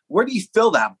it. Where do you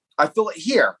feel them? I feel it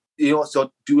here.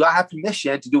 So do I have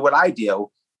permission to do what I do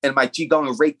in my Qigong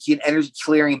and Reiki and energy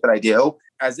clearing that I do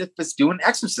as if it's doing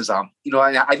exorcism? And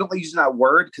I don't like using that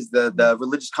word because the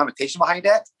religious connotation behind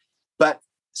it, but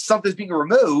something's being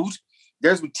removed.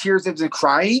 There's with tears and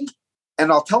crying.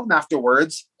 And I'll tell them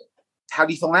afterwards, how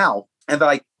do you feel now? And they're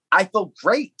like, I feel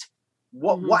great.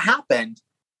 What happened?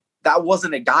 That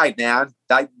wasn't a guide, man.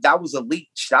 That was a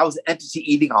leech. That was an entity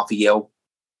eating off of you.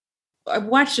 I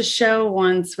watched a show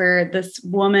once where this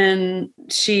woman,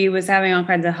 she was having all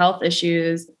kinds of health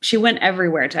issues. She went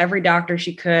everywhere to every doctor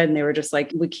she could. And they were just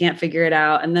like, we can't figure it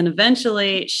out. And then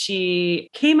eventually she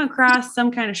came across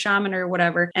some kind of shaman or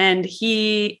whatever. And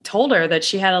he told her that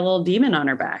she had a little demon on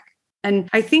her back. And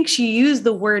I think she used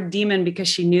the word demon because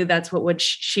she knew that's what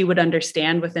she would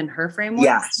understand within her framework.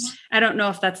 Yes. I don't know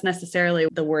if that's necessarily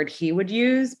the word he would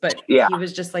use, but yeah. He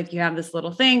was just like, you have this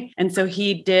little thing. And so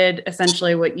he did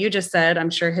essentially what you just said, I'm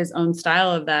sure his own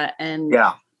style of that. And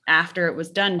after it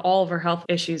was done, all of her health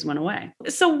issues went away.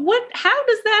 So how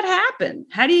does that happen?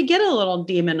 How do you get a little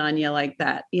demon on you like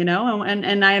that?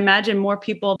 And I imagine more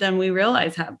people than we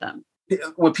realize have them.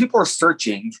 When people are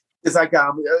searching, it's like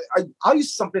I'll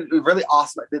use something really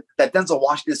awesome that Denzel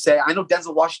Washington say. I know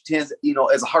Denzel Washington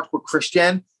is a hardcore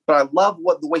Christian, but I love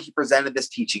the way he presented this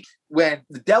teaching. When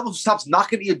the devil stops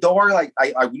knocking at your door, like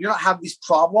when you're not having these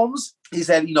problems, he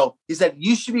said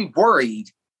you should be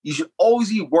worried You should always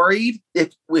be worried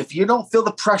if you don't feel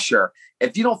the pressure,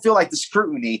 if you don't feel like the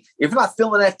scrutiny, if you're not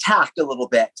feeling attacked a little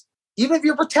bit, even if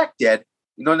you're protected,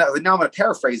 now I'm going to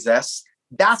paraphrase this,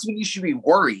 that's when you should be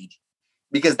worried,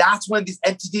 because that's when these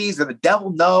entities or the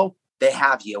devil know they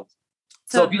have you.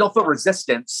 So if you don't feel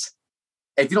resistance,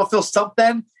 if you don't feel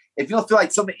something, if you don't feel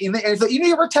like something, even if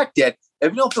you're protected,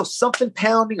 if you don't feel something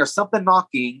pounding or something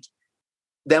knocking,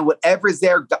 then whatever is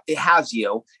there, it has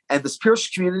you. And the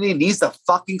spiritual community needs to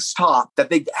fucking stop that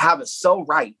they have it so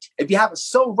right. If you have it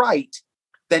so right,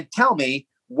 then tell me,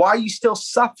 why are you still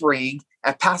suffering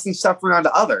and passing suffering on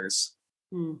to others?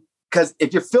 Because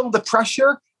if you're feeling the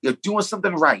pressure, you're doing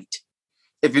something right.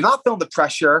 If you're not feeling the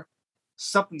pressure,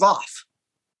 something's off.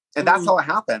 And that's how it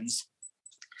happens.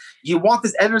 You want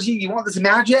this energy, you want this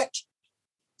magic.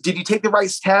 Did you take the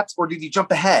right steps, or did you jump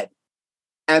ahead?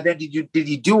 And then did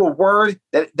you do a word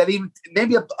that even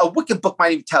maybe a wicked book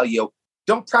might even tell you,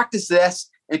 don't practice this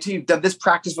until you've done this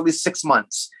practice for at least 6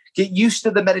 months. Get used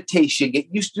to the meditation, get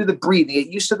used to the breathing, get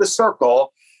used to the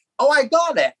circle. Oh, I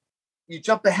got it. You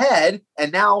jump ahead,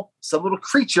 and now some little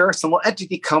creature, some little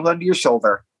entity comes under your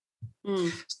shoulder.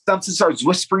 Something starts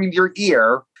whispering to your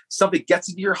ear, something gets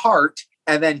into your heart,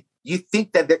 and then you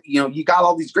think that you got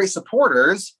all these great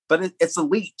supporters, but it's a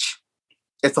leech.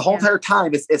 It's the whole entire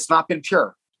time. It's not been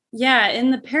pure. Yeah.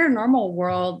 In the paranormal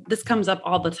world, this comes up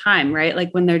all the time, right?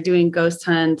 Like when they're doing ghost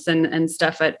hunts and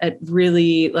stuff at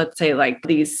really, let's say, like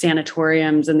these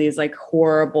sanatoriums and these like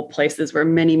horrible places where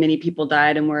many, many people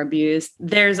died and were abused.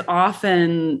 There's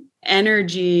often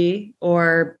energy,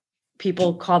 or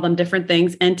people call them different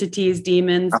things, entities,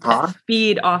 demons, that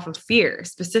feed off of fear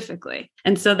specifically.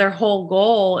 And so their whole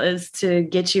goal is to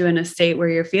get you in a state where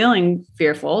you're feeling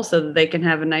fearful so that they can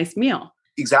have a nice meal.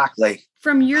 Exactly.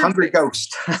 From your hungry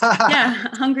ghost. Yeah,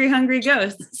 hungry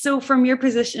ghost. So from your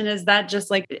position, is that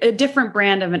just like a different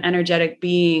brand of an energetic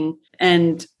being?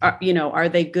 And are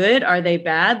they good? Are they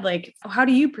bad? Like, how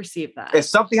do you perceive that? If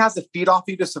something has to feed off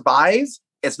you to survive,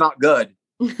 it's not good.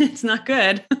 It's not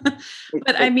good.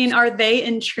 But I mean, are they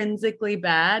intrinsically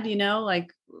bad?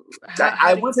 Like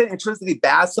I wouldn't say intrinsically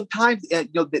bad. Sometimes they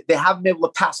haven't been able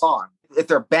to pass on. If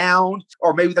they're bound,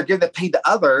 or maybe they're giving the pain to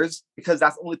others because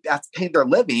that's pain they're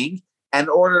living. And in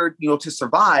order, to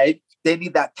survive, they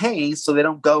need that pain so they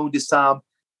don't go into some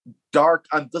dark,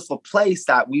 unblissful place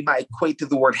that we might equate to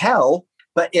the word hell.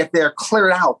 But if they're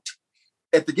cleared out,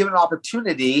 if they're given an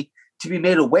opportunity to be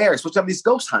made aware, especially on these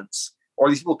ghost hunts, or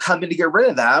these people come in to get rid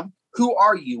of them, who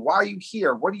are you? Why are you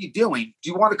here? What are you doing? Do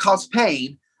you want to cause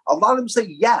pain? A lot of them say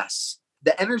yes.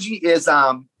 The energy is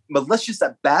malicious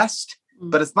at best,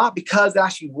 but it's not because it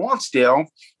actually wants to.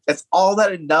 It's all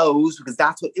that it knows because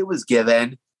that's what it was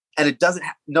given. And it doesn't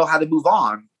know how to move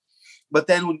on. But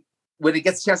then when it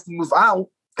gets a chance to move out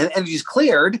and the energy is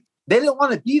cleared, they didn't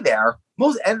want to be there.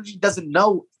 Most energy doesn't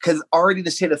know because it's already in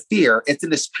a state of fear. It's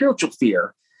in a spiritual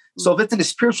fear. So if it's in a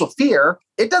spiritual fear,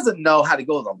 it doesn't know how to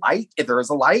go to the light. If there is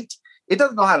a light, it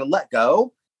doesn't know how to let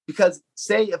go. Because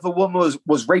say if a woman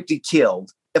was raped and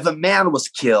killed, if a man was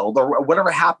killed, or whatever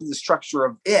happened to the structure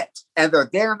of it, and they're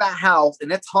there in that house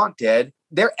and it's haunted,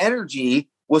 their energy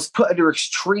was put under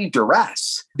extreme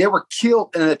duress. They were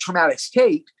killed in a traumatic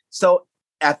state. So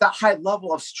at that high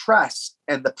level of stress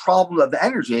and the problem of the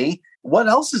energy, what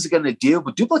else is it going to do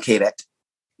but duplicate it?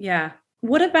 Yeah.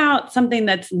 What about something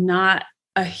that's not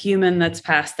a human that's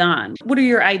passed on? What are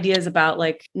your ideas about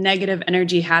like negative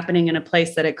energy happening in a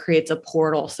place that it creates a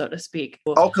portal, so to speak?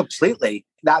 Oh, completely.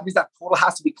 That means that portal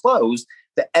has to be closed.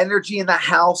 The energy in that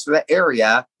house or that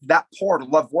area, that portal,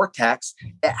 that vortex,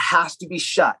 it has to be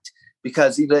shut.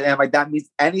 Because that means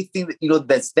anything that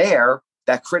that's there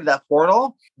that created that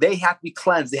portal, they have to be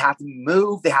cleansed. They have to be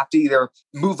moved. They have to either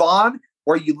move on,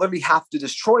 or you literally have to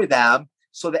destroy them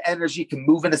so the energy can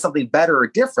move into something better or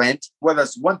different. Whether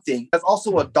that's one thing, that's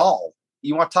also a doll.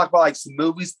 You want to talk about like some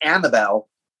movies, Annabelle.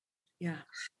 Yeah.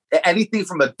 Anything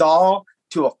from a doll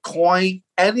to a coin,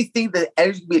 anything that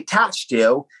energy can be attached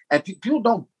to, and people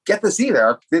don't get this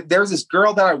either. There's this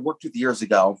girl that I worked with years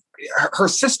ago. Her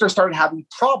sister started having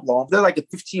problems. They're like a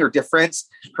 15-year difference.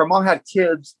 Her mom had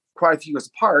kids quite a few years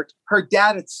apart. Her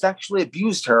dad had sexually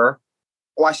abused her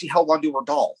while she held onto her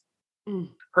doll.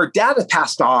 Her dad had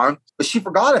passed on, but she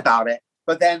forgot about it.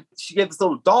 But then she gave this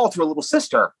little doll to her little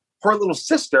sister. Her little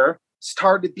sister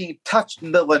started being touched in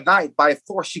the middle of the night by a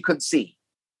force she couldn't see.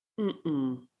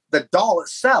 The doll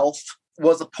itself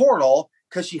was a portal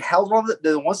because she held on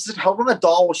the one sister held on the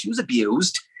doll while she was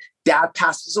abused. Dad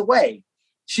passes away.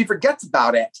 She forgets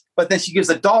about it, but then she gives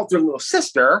the doll to her little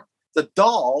sister. The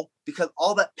doll, because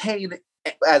all that pain,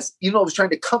 as was trying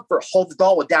to comfort, hold the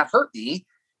doll when Dad hurt me.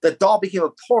 The doll became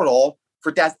a portal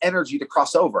for Dad's energy to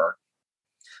cross over.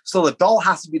 So the doll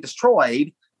has to be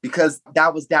destroyed because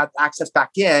that was dad's access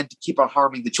back in to keep on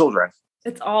harming the children.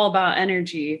 It's all about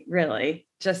energy, really.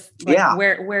 Just like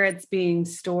where it's being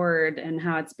stored and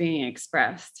how it's being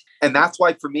expressed. And that's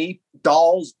why for me,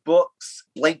 dolls, books,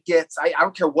 blankets, I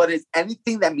don't care what it is,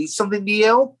 anything that means something to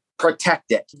you,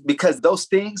 protect it. Because those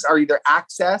things are either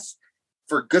access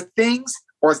for good things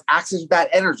or it's access to bad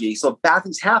energy. So if bad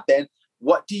things happen,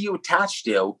 what do you attach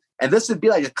to? And this would be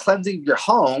like a cleansing of your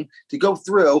home to go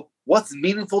through what's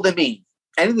meaningful to me.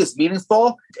 Anything that's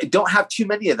meaningful, don't have too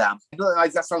many of them. I know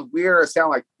that sounds weird or sound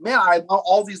like, man, I want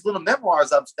all these little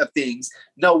memoirs of things.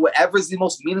 No, whatever is the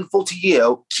most meaningful to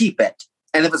you, keep it.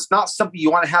 And if it's not something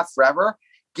you want to have forever,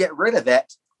 get rid of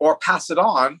it or pass it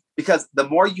on, because the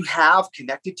more you have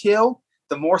connected to,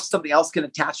 the more something else can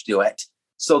attach to it.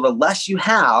 So the less you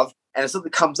have, and if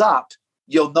something comes up,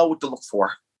 you'll know what to look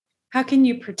for. How can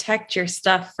you protect your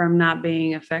stuff from not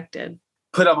being affected?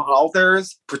 Put them on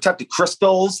altars, protected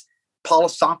crystals, Palo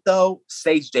Santo,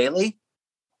 sage daily.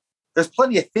 There's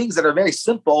plenty of things that are very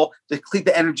simple to keep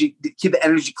the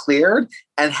energy cleared,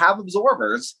 and have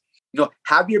absorbers.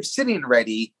 Have your obsidian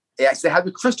ready. I say have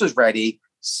your crystals ready.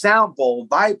 Sound bowl,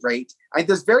 vibrate.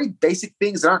 There's very basic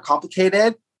things that aren't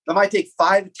complicated. That might take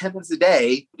 5 to 10 minutes a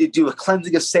day to do a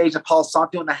cleansing of sage and Palo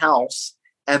Santo in the house,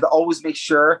 and to always make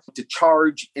sure to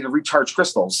charge and recharge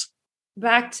crystals.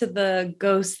 Back to the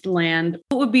ghost land,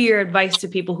 what would be your advice to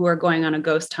people who are going on a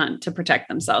ghost hunt to protect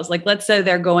themselves? Like, let's say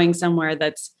they're going somewhere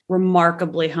that's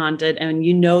remarkably haunted and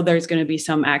there's going to be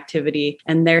some activity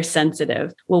and they're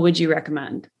sensitive. What would you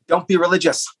recommend? Don't be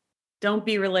religious. Don't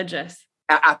be religious.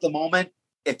 At the moment,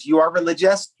 if you are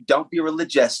religious, don't be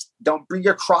religious. Don't bring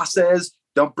your crosses.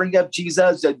 Don't bring up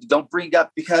Jesus. Don't bring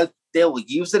up, because they will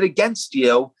use it against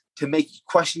you to make you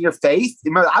question your faith.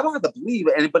 Remember, I don't have to believe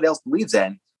what anybody else believes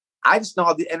in. I just know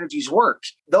how the energies work.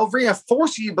 They'll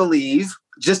reinforce you to believe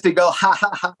just to go, ha, ha,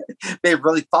 ha. They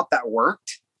really thought that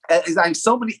worked. And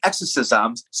so many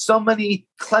exorcisms, so many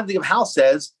cleansing of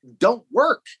houses don't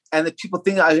work. And the people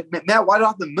think, man, why do I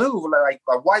have to move? Like,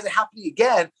 why is it happening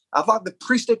again? I thought the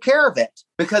priest took care of it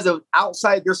because it was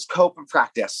outside their scope and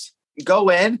practice. Go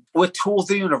in with tools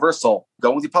that are universal.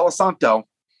 Go with your Palo Santo.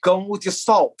 Go in with your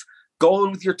salt. Go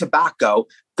in with your tobacco.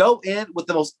 Go in with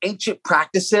the most ancient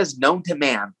practices known to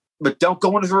man. But don't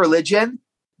go into religion.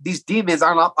 These demons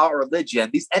are not about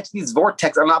religion. These entities,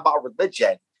 vortex, are not about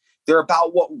religion. They're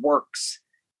about what works.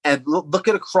 And look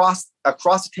at across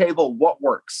the table what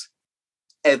works.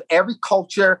 And every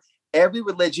culture, every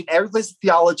religion, every place of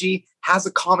theology has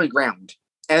a common ground.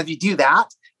 And if you do that,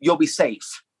 you'll be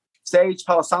safe. Sage,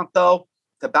 Palo Santo,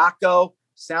 tobacco,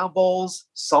 sound bowls,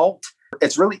 salt.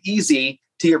 It's really easy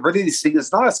to get rid of these things.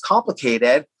 It's not as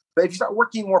complicated. But if you start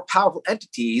working with more powerful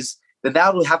entities, then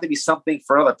that will have to be something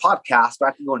for another podcast, but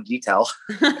I can go into detail.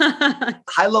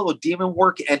 High-level demon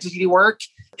work, entity work,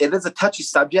 it is a touchy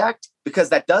subject because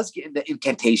that does get into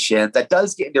incantations, that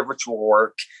does get into ritual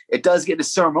work, it does get into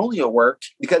ceremonial work,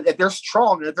 because if they're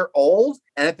strong and if they're old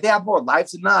and if they have more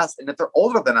lives than us and if they're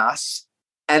older than us,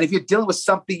 and if you're dealing with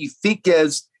something you think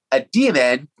is a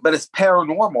demon, but it's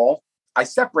paranormal, I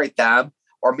separate them,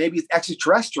 or maybe it's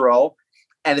extraterrestrial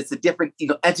and it's a different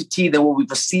entity than what we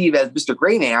perceive as Mr.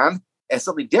 Gray Man, as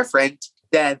something different,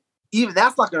 then even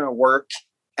that's not going to work.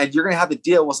 And you're going to have to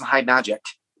deal with some high magic.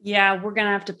 Yeah, we're going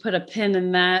to have to put a pin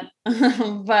in that.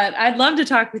 But I'd love to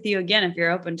talk with you again if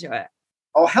you're open to it.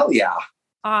 Oh, hell yeah.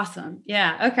 Awesome.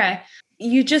 Yeah. Okay.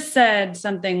 You just said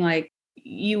something like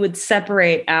you would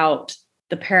separate out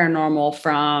the paranormal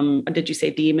from, did you say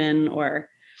demon or?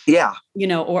 Yeah.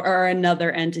 Or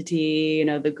another entity,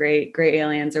 the great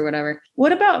aliens or whatever.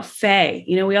 What about fae?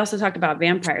 We also talked about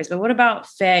vampires, but what about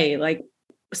fae? Like,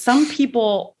 some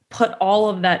people put all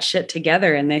of that shit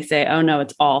together and they say, oh no,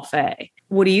 it's all fae.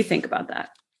 What do you think about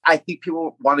that? I think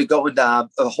people want to go into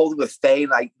the whole thing with fae,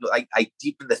 like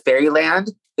deep in the fairyland,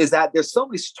 is that there's so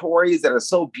many stories that are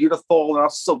so beautiful and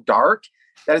also so dark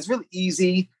that it's really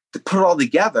easy to put it all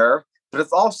together. But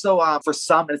it's also, for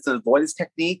some, it's an avoidance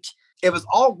technique. If it's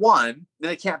all one,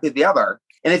 then it can't be the other.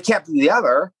 And if it can't be the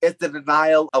other, it's the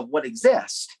denial of what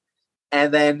exists.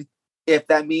 And then if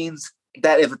that means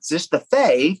that if it's just the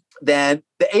fae, then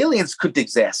the aliens couldn't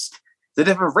exist. The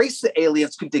different races of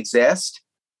aliens couldn't exist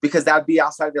because that would be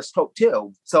outside their scope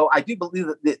too. So I do believe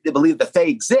that they believe the fae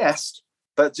exist,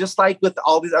 but just like with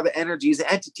all these other energies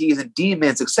and entities and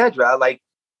demons, etc., like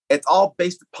it's all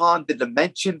based upon the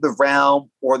dimension, the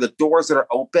realm, or the doors that are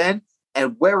open,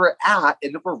 and where we're at,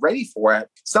 and if we're ready for it.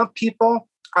 Some people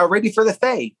are ready for the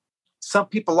fae. Some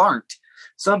people aren't.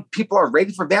 Some people are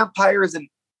ready for vampires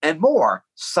and more.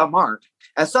 Some aren't.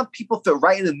 And some people fit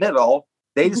right in the middle.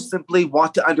 They just simply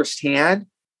want to understand,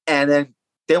 and then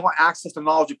They want access to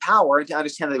knowledge and power and to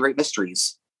understand the great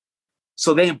mysteries.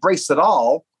 So they embrace it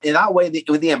all. In that way,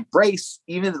 when they embrace,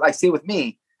 even like say with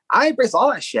me, I embrace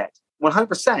all that shit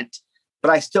 100%,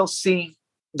 but I still see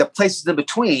the places in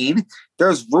between.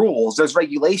 There's rules, there's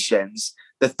regulations.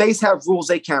 The Fays have rules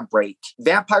they can't break.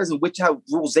 Vampires and witches have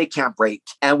rules they can't break.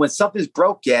 And when something's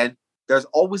broken, there's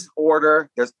always an order.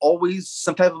 There's always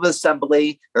some type of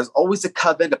assembly. There's always a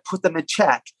coven to put them in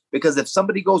check. Because if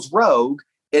somebody goes rogue,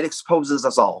 it exposes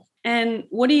us all. And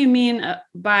what do you mean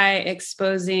by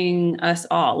exposing us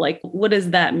all? Like, what does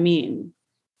that mean?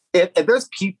 If there's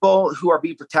people who are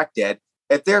being protected,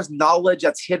 if there's knowledge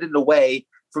that's hidden away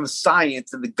from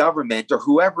science and the government or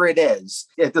whoever it is,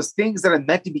 if there's things that are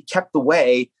meant to be kept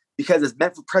away because it's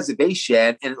meant for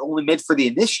preservation and it's only meant for the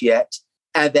initiate,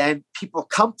 and then people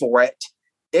come for it,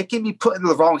 it can be put in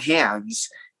the wrong hands.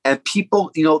 And people,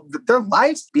 their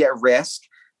lives be at risk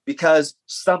because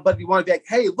somebody want to be like,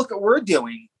 hey, look what we're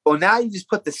doing. Well, now you just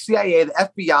put the CIA,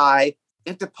 the FBI,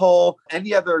 Interpol,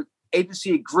 any other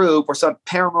agency group or some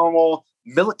paranormal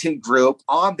militant group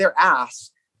on their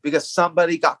ass because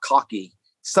somebody got cocky,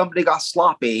 somebody got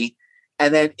sloppy.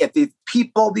 And then if the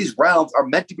people, these realms are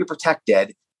meant to be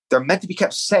protected, they're meant to be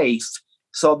kept safe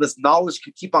so this knowledge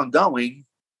can keep on going.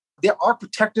 There are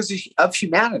protectors of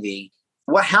humanity.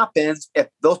 What happens if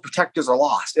those protectors are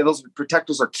lost, if those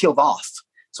protectors are killed off?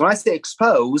 So when I say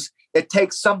expose, it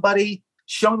takes somebody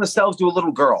showing themselves to a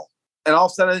little girl. And all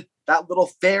of a sudden, that little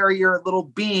fairy or little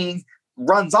being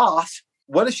runs off.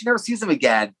 What if she never sees him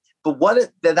again? But what if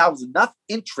that was enough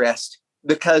interest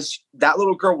because that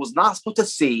little girl was not supposed to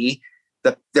see,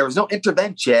 that there was no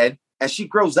intervention, and she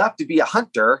grows up to be a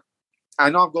hunter. I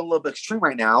know I'm going a little bit extreme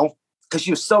right now because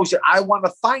she was so, I want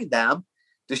to find them.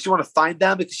 Does she want to find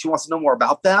them because she wants to know more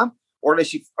about them? Or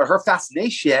does her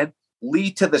fascination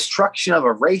lead to the destruction of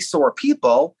a race or a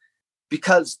people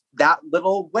because that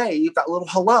little wave, that little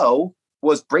hello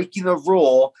was breaking the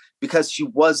rule because she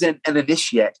wasn't an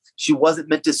initiate. She wasn't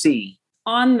meant to see.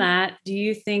 On that, do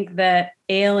you think that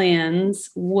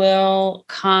aliens will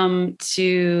come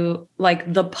to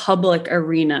like the public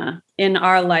arena in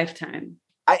our lifetime?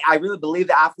 I really believe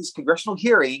that after this congressional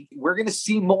hearing, we're going to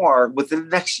see more within the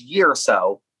next year or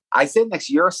so. I say next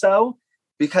year or so,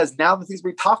 because now the things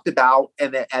we talked about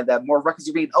and that more records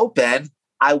are being open,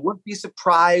 I wouldn't be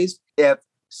surprised if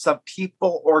some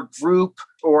people or group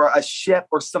or a ship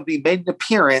or something made an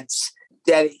appearance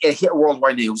that it hit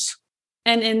worldwide news.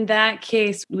 And in that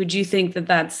case, would you think that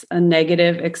that's a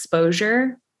negative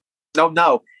exposure?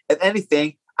 No. If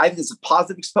anything, I think it's a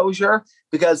positive exposure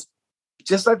because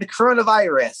just like the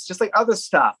coronavirus, just like other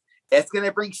stuff, it's going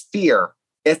to bring fear.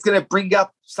 It's going to bring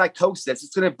up psychosis.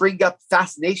 It's going to bring up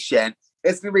fascination.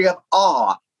 It's going to bring up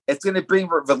awe. It's going to bring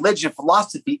religion,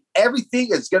 philosophy. Everything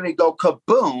is going to go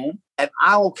kaboom. And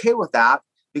I'm okay with that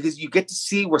because you get to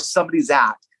see where somebody's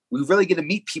at. We really get to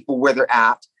meet people where they're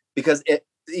at because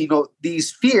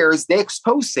these fears, they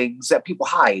expose things that people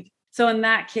hide. So in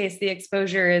that case, the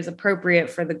exposure is appropriate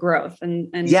for the growth and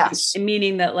yes,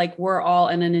 meaning that like we're all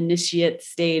in an initiate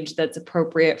stage that's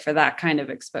appropriate for that kind of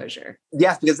exposure.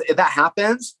 Yes, because if that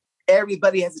happens,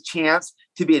 everybody has a chance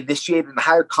to be initiated in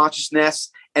higher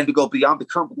consciousness and to go beyond the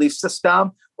current belief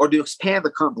system or to expand the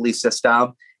current belief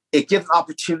system. It gives an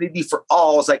opportunity for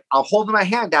all. It's like, I'm holding my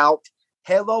hand out.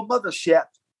 Hello, mothership,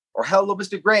 or hello,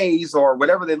 Mr. Grays, or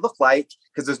whatever they look like,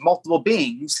 because there's multiple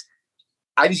beings.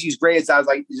 I just use Grays as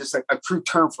just like a crude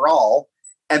term for all.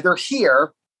 And they're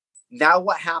here. Now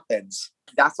what happens?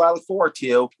 That's what I look forward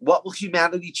to. What will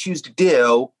humanity choose to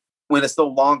do when it's no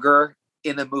longer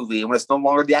in a movie, when it's no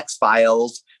longer the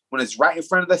X-Files, when it's right in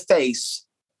front of their face?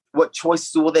 What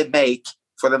choices will they make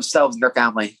for themselves and their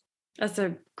family? That's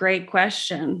a great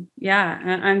question. Yeah,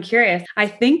 I'm curious. I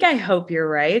hope you're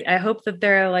right. I hope that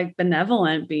they're like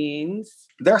benevolent beings.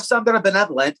 There are some that are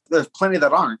benevolent. There's plenty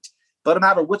that aren't. But no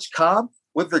matter which come,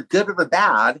 whether they're good or they're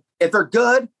bad, if they're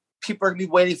good, people are going to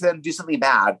be waiting for them to do something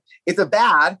bad. If they're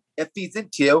bad, it feeds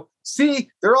into, see,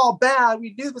 they're all bad.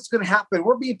 We knew this was going to happen.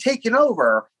 We're being taken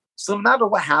over. So no matter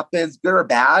what happens, good or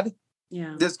bad,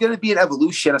 there's going to be an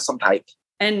evolution of some type.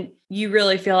 And you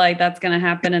really feel like that's going to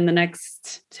happen in the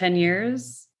next 10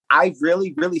 years? I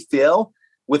really, really feel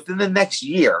within the next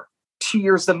year, 2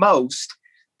 years the most,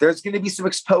 there's going to be some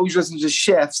exposures and just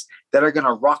shifts that are going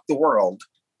to rock the world.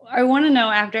 I want to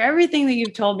know, after everything that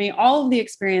you've told me, all of the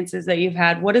experiences that you've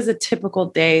had, what does a typical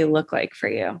day look like for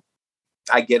you?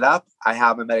 I get up, I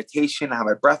have my meditation, I have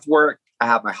my breath work, I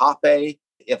have my hot bay.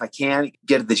 If I can,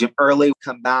 get to the gym early,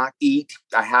 come back, eat.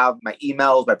 I have my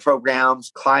emails, my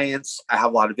programs, clients. I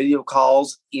have a lot of video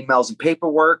calls, emails and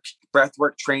paperwork,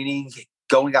 breathwork training,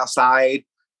 going outside,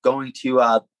 going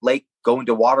to lake going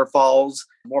to waterfalls,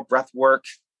 more breath work,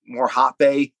 more hot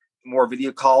bay, more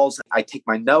video calls. I take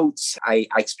my notes. I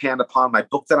expand upon my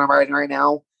book that I'm writing right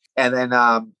now. And then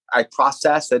I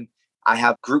process, and I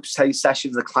have group study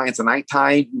sessions with clients at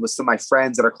nighttime with some of my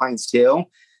friends that are clients too.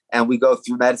 And we go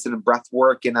through medicine and breath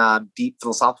work and deep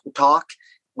philosophical talk.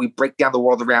 We break down the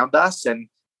world around us. And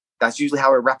that's usually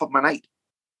how I wrap up my night.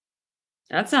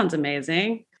 That sounds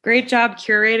amazing. Great job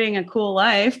curating a cool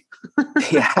life.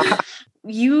 Yeah.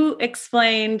 You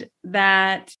explained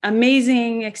that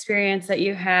amazing experience that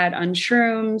you had on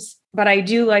shrooms, but I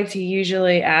do like to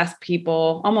usually ask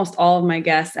people, almost all of my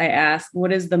guests, I ask,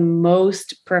 what is the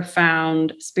most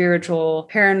profound spiritual,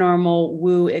 paranormal,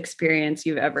 woo experience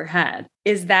you've ever had?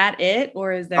 Is that it?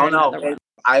 Or is there another one?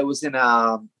 I was in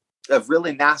a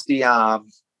really nasty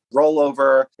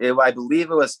rollover. I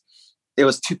believe it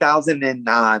was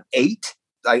 2008.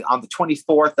 On the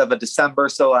 24th of December.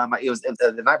 So it was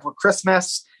the night before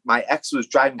Christmas. My ex was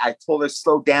driving. I told her to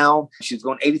slow down. She was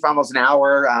going 85 miles an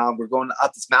hour. We're going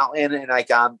up this mountain,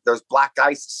 and there's black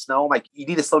ice, snow. I'm like, you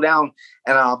need to slow down.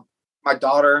 And my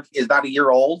daughter is about a year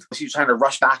old. She was trying to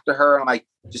rush back to her. I'm like,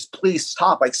 just please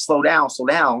stop. Like, slow down, slow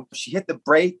down. She hit the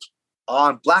brake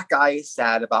on black ice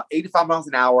at about 85 miles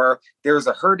an hour. There was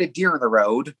a herd of deer in the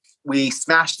road. We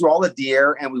smashed through all the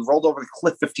deer and we rolled over the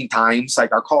cliff 15 times.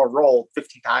 Like, our car rolled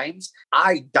 15 times.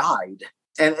 I died.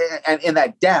 And in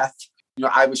that death,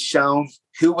 I was shown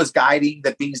who was guiding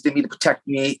the beings in me to protect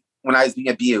me when I was being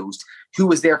abused, who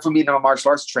was there for me in my martial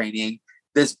arts training.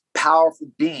 This powerful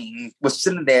being was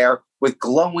sitting there with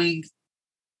glowing.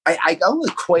 I only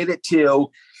equate it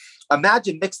to,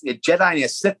 imagine mixing a Jedi and a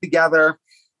Sith together,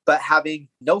 but having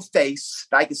no face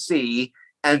that I could see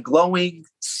and glowing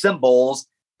symbols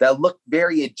that look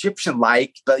very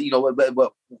Egyptian-like, but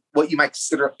what you might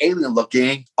consider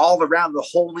alien-looking, all around,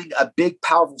 holding a big,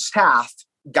 powerful staff,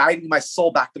 guiding my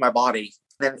soul back to my body,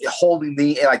 then holding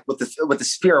me like with the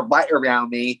sphere of light around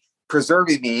me,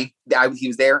 preserving me. He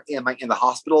was there in the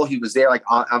hospital. He was there like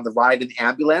on the ride in the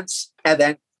ambulance, and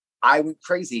then I went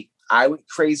crazy. I went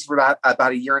crazy for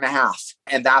about a year and a half,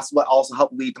 and that's what also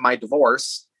helped lead to my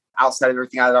divorce. Outside of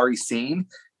everything I had already seen,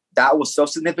 that was so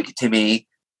significant to me.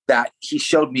 That he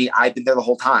showed me I've been there the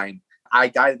whole time. I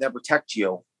guided them to protect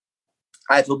you.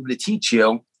 I told him to teach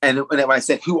you. And when I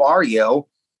said, who are you?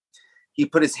 He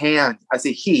put his hand,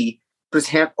 he put his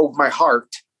hand over my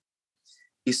heart.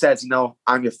 He says,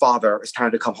 I'm your father. It's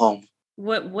time to come home.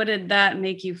 What did that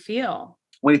make you feel?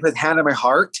 When he put his hand on my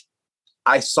heart,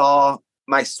 I saw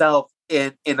myself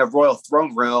in a royal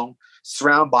throne room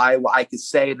surrounded by what I could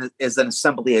say is an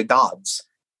assembly of gods.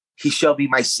 He showed me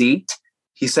my seat.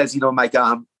 He says, Mike,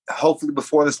 hopefully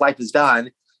before this life is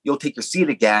done, you'll take your seat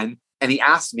again. And he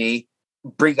asked me,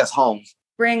 bring us home.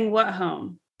 Bring what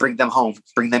home? Bring them home.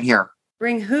 Bring them here.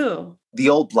 Bring who? The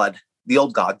old blood, the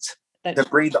old gods. To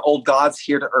bring the old gods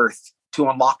here to earth to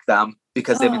unlock them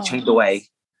because they've been chained away.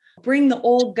 Bring the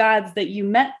old gods that you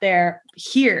met there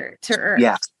here to earth.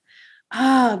 Yes.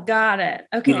 Oh, got it.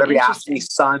 Okay. He literally asked me,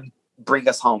 son, bring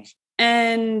us home.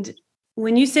 And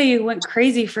when you say you went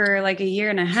crazy for like a year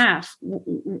and a half,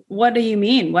 what do you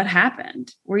mean? What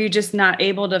happened? Were you just not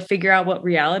able to figure out what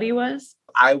reality was?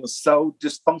 I was so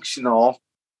dysfunctional.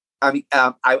 I mean,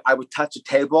 I would touch a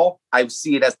table. I would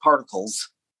see it as particles.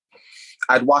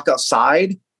 I'd walk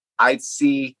outside. I'd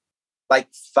see like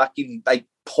fucking like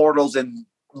portals and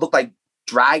look like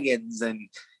dragons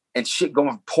and shit going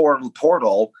from portal to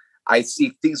portal. I'd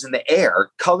see things in the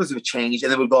air. Colors would change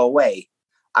and then would go away.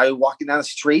 I would walking down the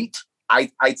street.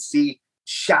 I'd see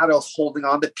shadows holding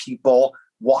on to people,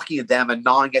 walking at them and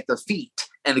gnawing at their feet,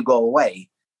 and it'd go away.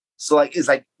 So it's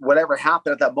like whatever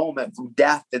happened at that moment from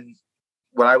death and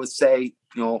what I would say,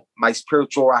 my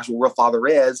spiritual actual real father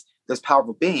is this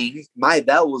powerful being. My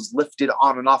veil was lifted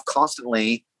on and off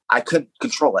constantly. I couldn't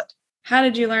control it. How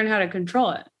did you learn how to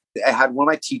control it? I had one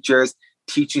of my teachers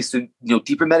teach me some,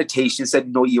 deeper meditation.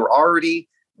 Said, you're already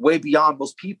way beyond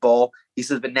most people. He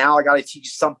says, but now I got to teach you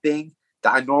something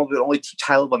that I normally would only teach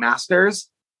high-level masters,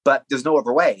 but there's no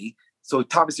other way. So he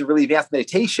taught me some really advanced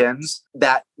meditations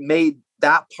that made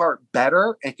that part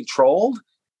better and controlled,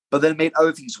 but then made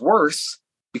other things worse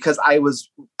because I was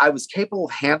capable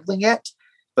of handling it.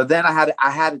 But then I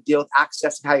had to deal with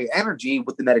accessing higher energy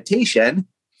with the meditation.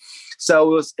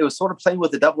 So it was sort of playing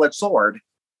with a double-edged sword.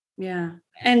 Yeah.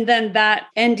 And then that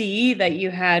NDE that you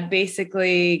had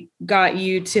basically got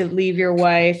you to leave your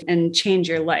wife and change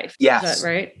your life. Yes. Is that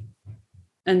right?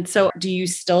 And so do you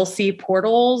still see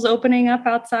portals opening up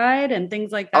outside and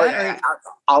things like that?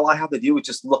 All I have to do is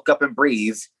just look up and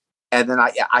breathe. And then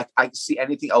I see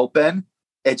anything open.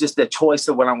 It's just a choice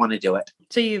of when I want to do it.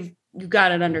 So you've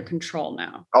got it under control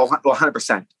now. Oh,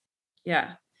 100%.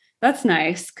 Yeah. That's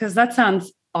nice because that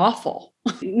sounds awful.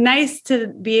 Nice to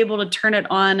be able to turn it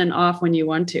on and off when you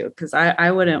want to, because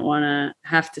I wouldn't want to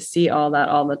have to see all that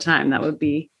all the time. That would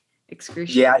be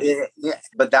excruciating. Yeah,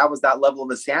 but that was that level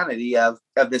of insanity of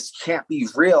this can't be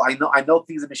real. I know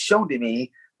things have been shown to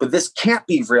me, but this can't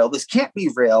be real. This can't be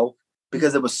real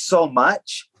because it was so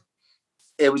much.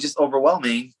 It was just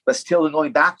overwhelming, but still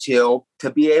going back to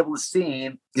be able to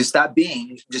see just that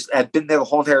being just had been there the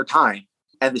whole entire time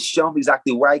and to show me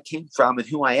exactly where I came from and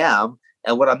who I am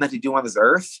and what I'm meant to do on this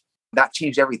earth. That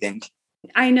changed everything.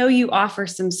 I know you offer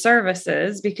some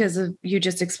services because you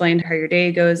just explained how your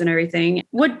day goes and everything.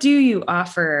 What do you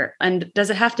offer? And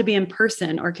does it have to be in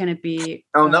person or can it be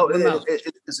remote?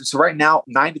 So right now,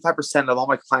 95% of all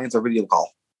my clients are video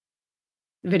call.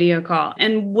 Video call.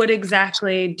 And what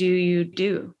exactly do you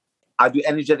do? I do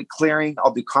energetic clearing.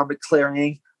 I'll do karmic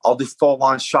clearing. I'll do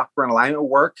full-on chakra and alignment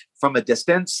work from a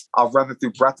distance. I'll run it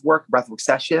through breathwork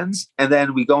sessions. And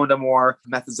then we go into more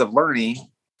methods of learning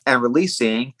and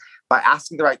releasing by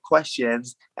asking the right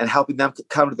questions and helping them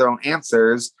come to their own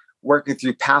answers, working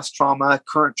through past trauma,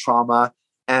 current trauma,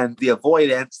 and the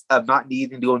avoidance of not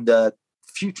needing to go into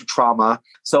future trauma.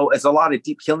 So it's a lot of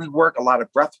deep healing work, a lot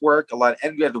of breath work, a lot of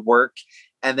energetic work.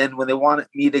 And then when they want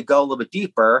me to go a little bit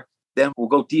deeper, then we'll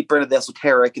go deeper into the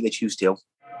esoteric if they choose to.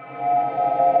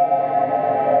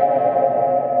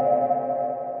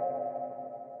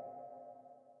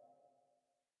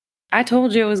 I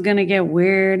told you it was going to get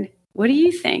weird. What do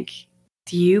you think?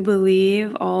 Do you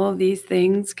believe all of these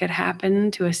things could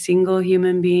happen to a single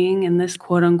human being in this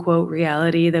quote unquote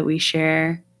reality that we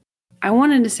share? I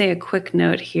wanted to say a quick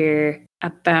note here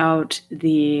about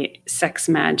the sex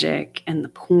magic and the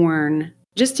porn.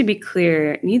 Just to be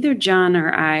clear, neither John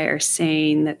or I are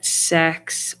saying that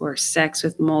sex or sex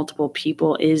with multiple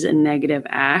people is a negative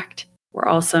act. We're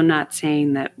also not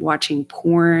saying that watching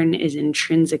porn is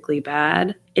intrinsically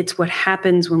bad. It's what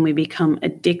happens when we become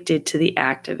addicted to the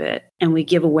act of it and we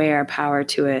give away our power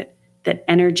to it that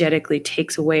energetically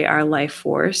takes away our life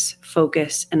force,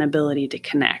 focus, and ability to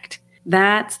connect.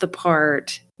 That's the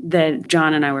part that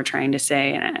John and I were trying to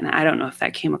say, and I don't know if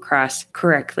that came across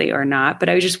correctly or not, but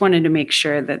I just wanted to make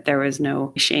sure that there was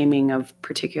no shaming of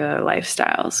particular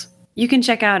lifestyles. You can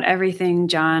check out everything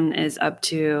John is up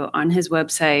to on his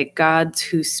website,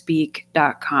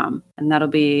 godswhospeak.com, and that'll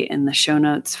be in the show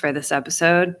notes for this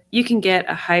episode. You can get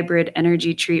a hybrid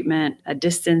energy treatment, a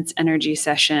distance energy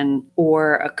session,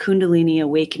 or a Kundalini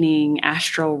awakening,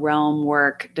 astral realm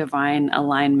work, divine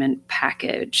alignment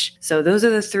package. So those are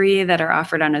the three that are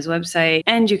offered on his website,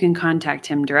 and you can contact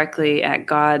him directly at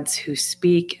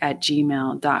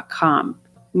godswhospeak@gmail.com.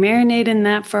 Marinate in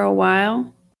that for a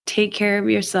while. Take care of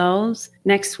yourselves.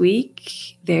 Next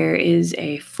week, there is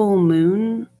a full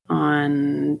moon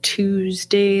on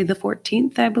Tuesday, the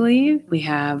 14th, I believe. We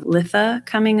have Litha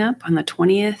coming up on the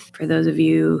 20th. For those of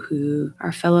you who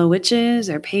are fellow witches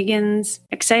or pagans,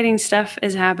 exciting stuff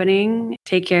is happening.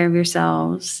 Take care of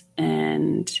yourselves,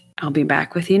 and I'll be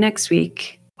back with you next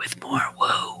week with more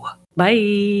woo.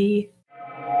 Bye.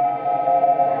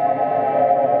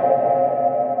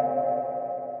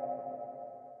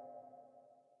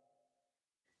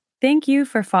 Thank you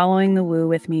for following the woo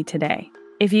with me today.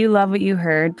 If you love what you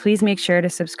heard, please make sure to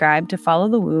subscribe to Follow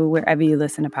the Woo wherever you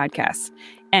listen to podcasts.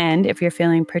 And if you're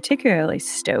feeling particularly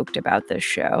stoked about this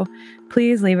show,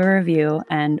 please leave a review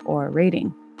and or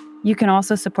rating. You can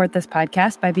also support this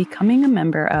podcast by becoming a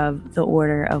member of the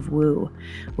Order of Woo,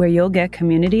 where you'll get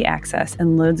community access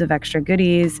and loads of extra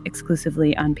goodies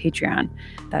exclusively on Patreon.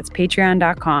 That's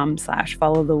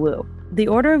patreon.com/followthewoo. The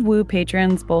Order of Woo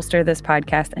patrons bolster this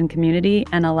podcast and community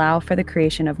and allow for the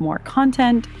creation of more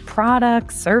content,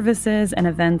 products, services, and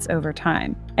events over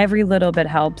time. Every little bit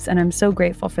helps, and I'm so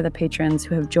grateful for the patrons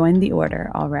who have joined the Order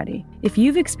already. If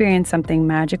you've experienced something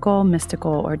magical,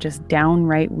 mystical, or just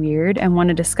downright weird and want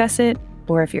to discuss it,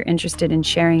 or if you're interested in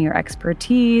sharing your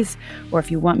expertise, or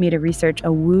if you want me to research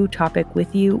a woo topic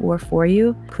with you or for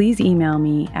you, please email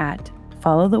me at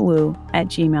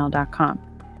followthewoo@gmail.com.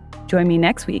 Join me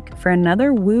next week for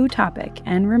another woo topic,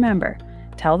 and remember,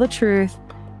 tell the truth,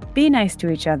 be nice to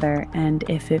each other, and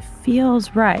if it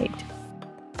feels right,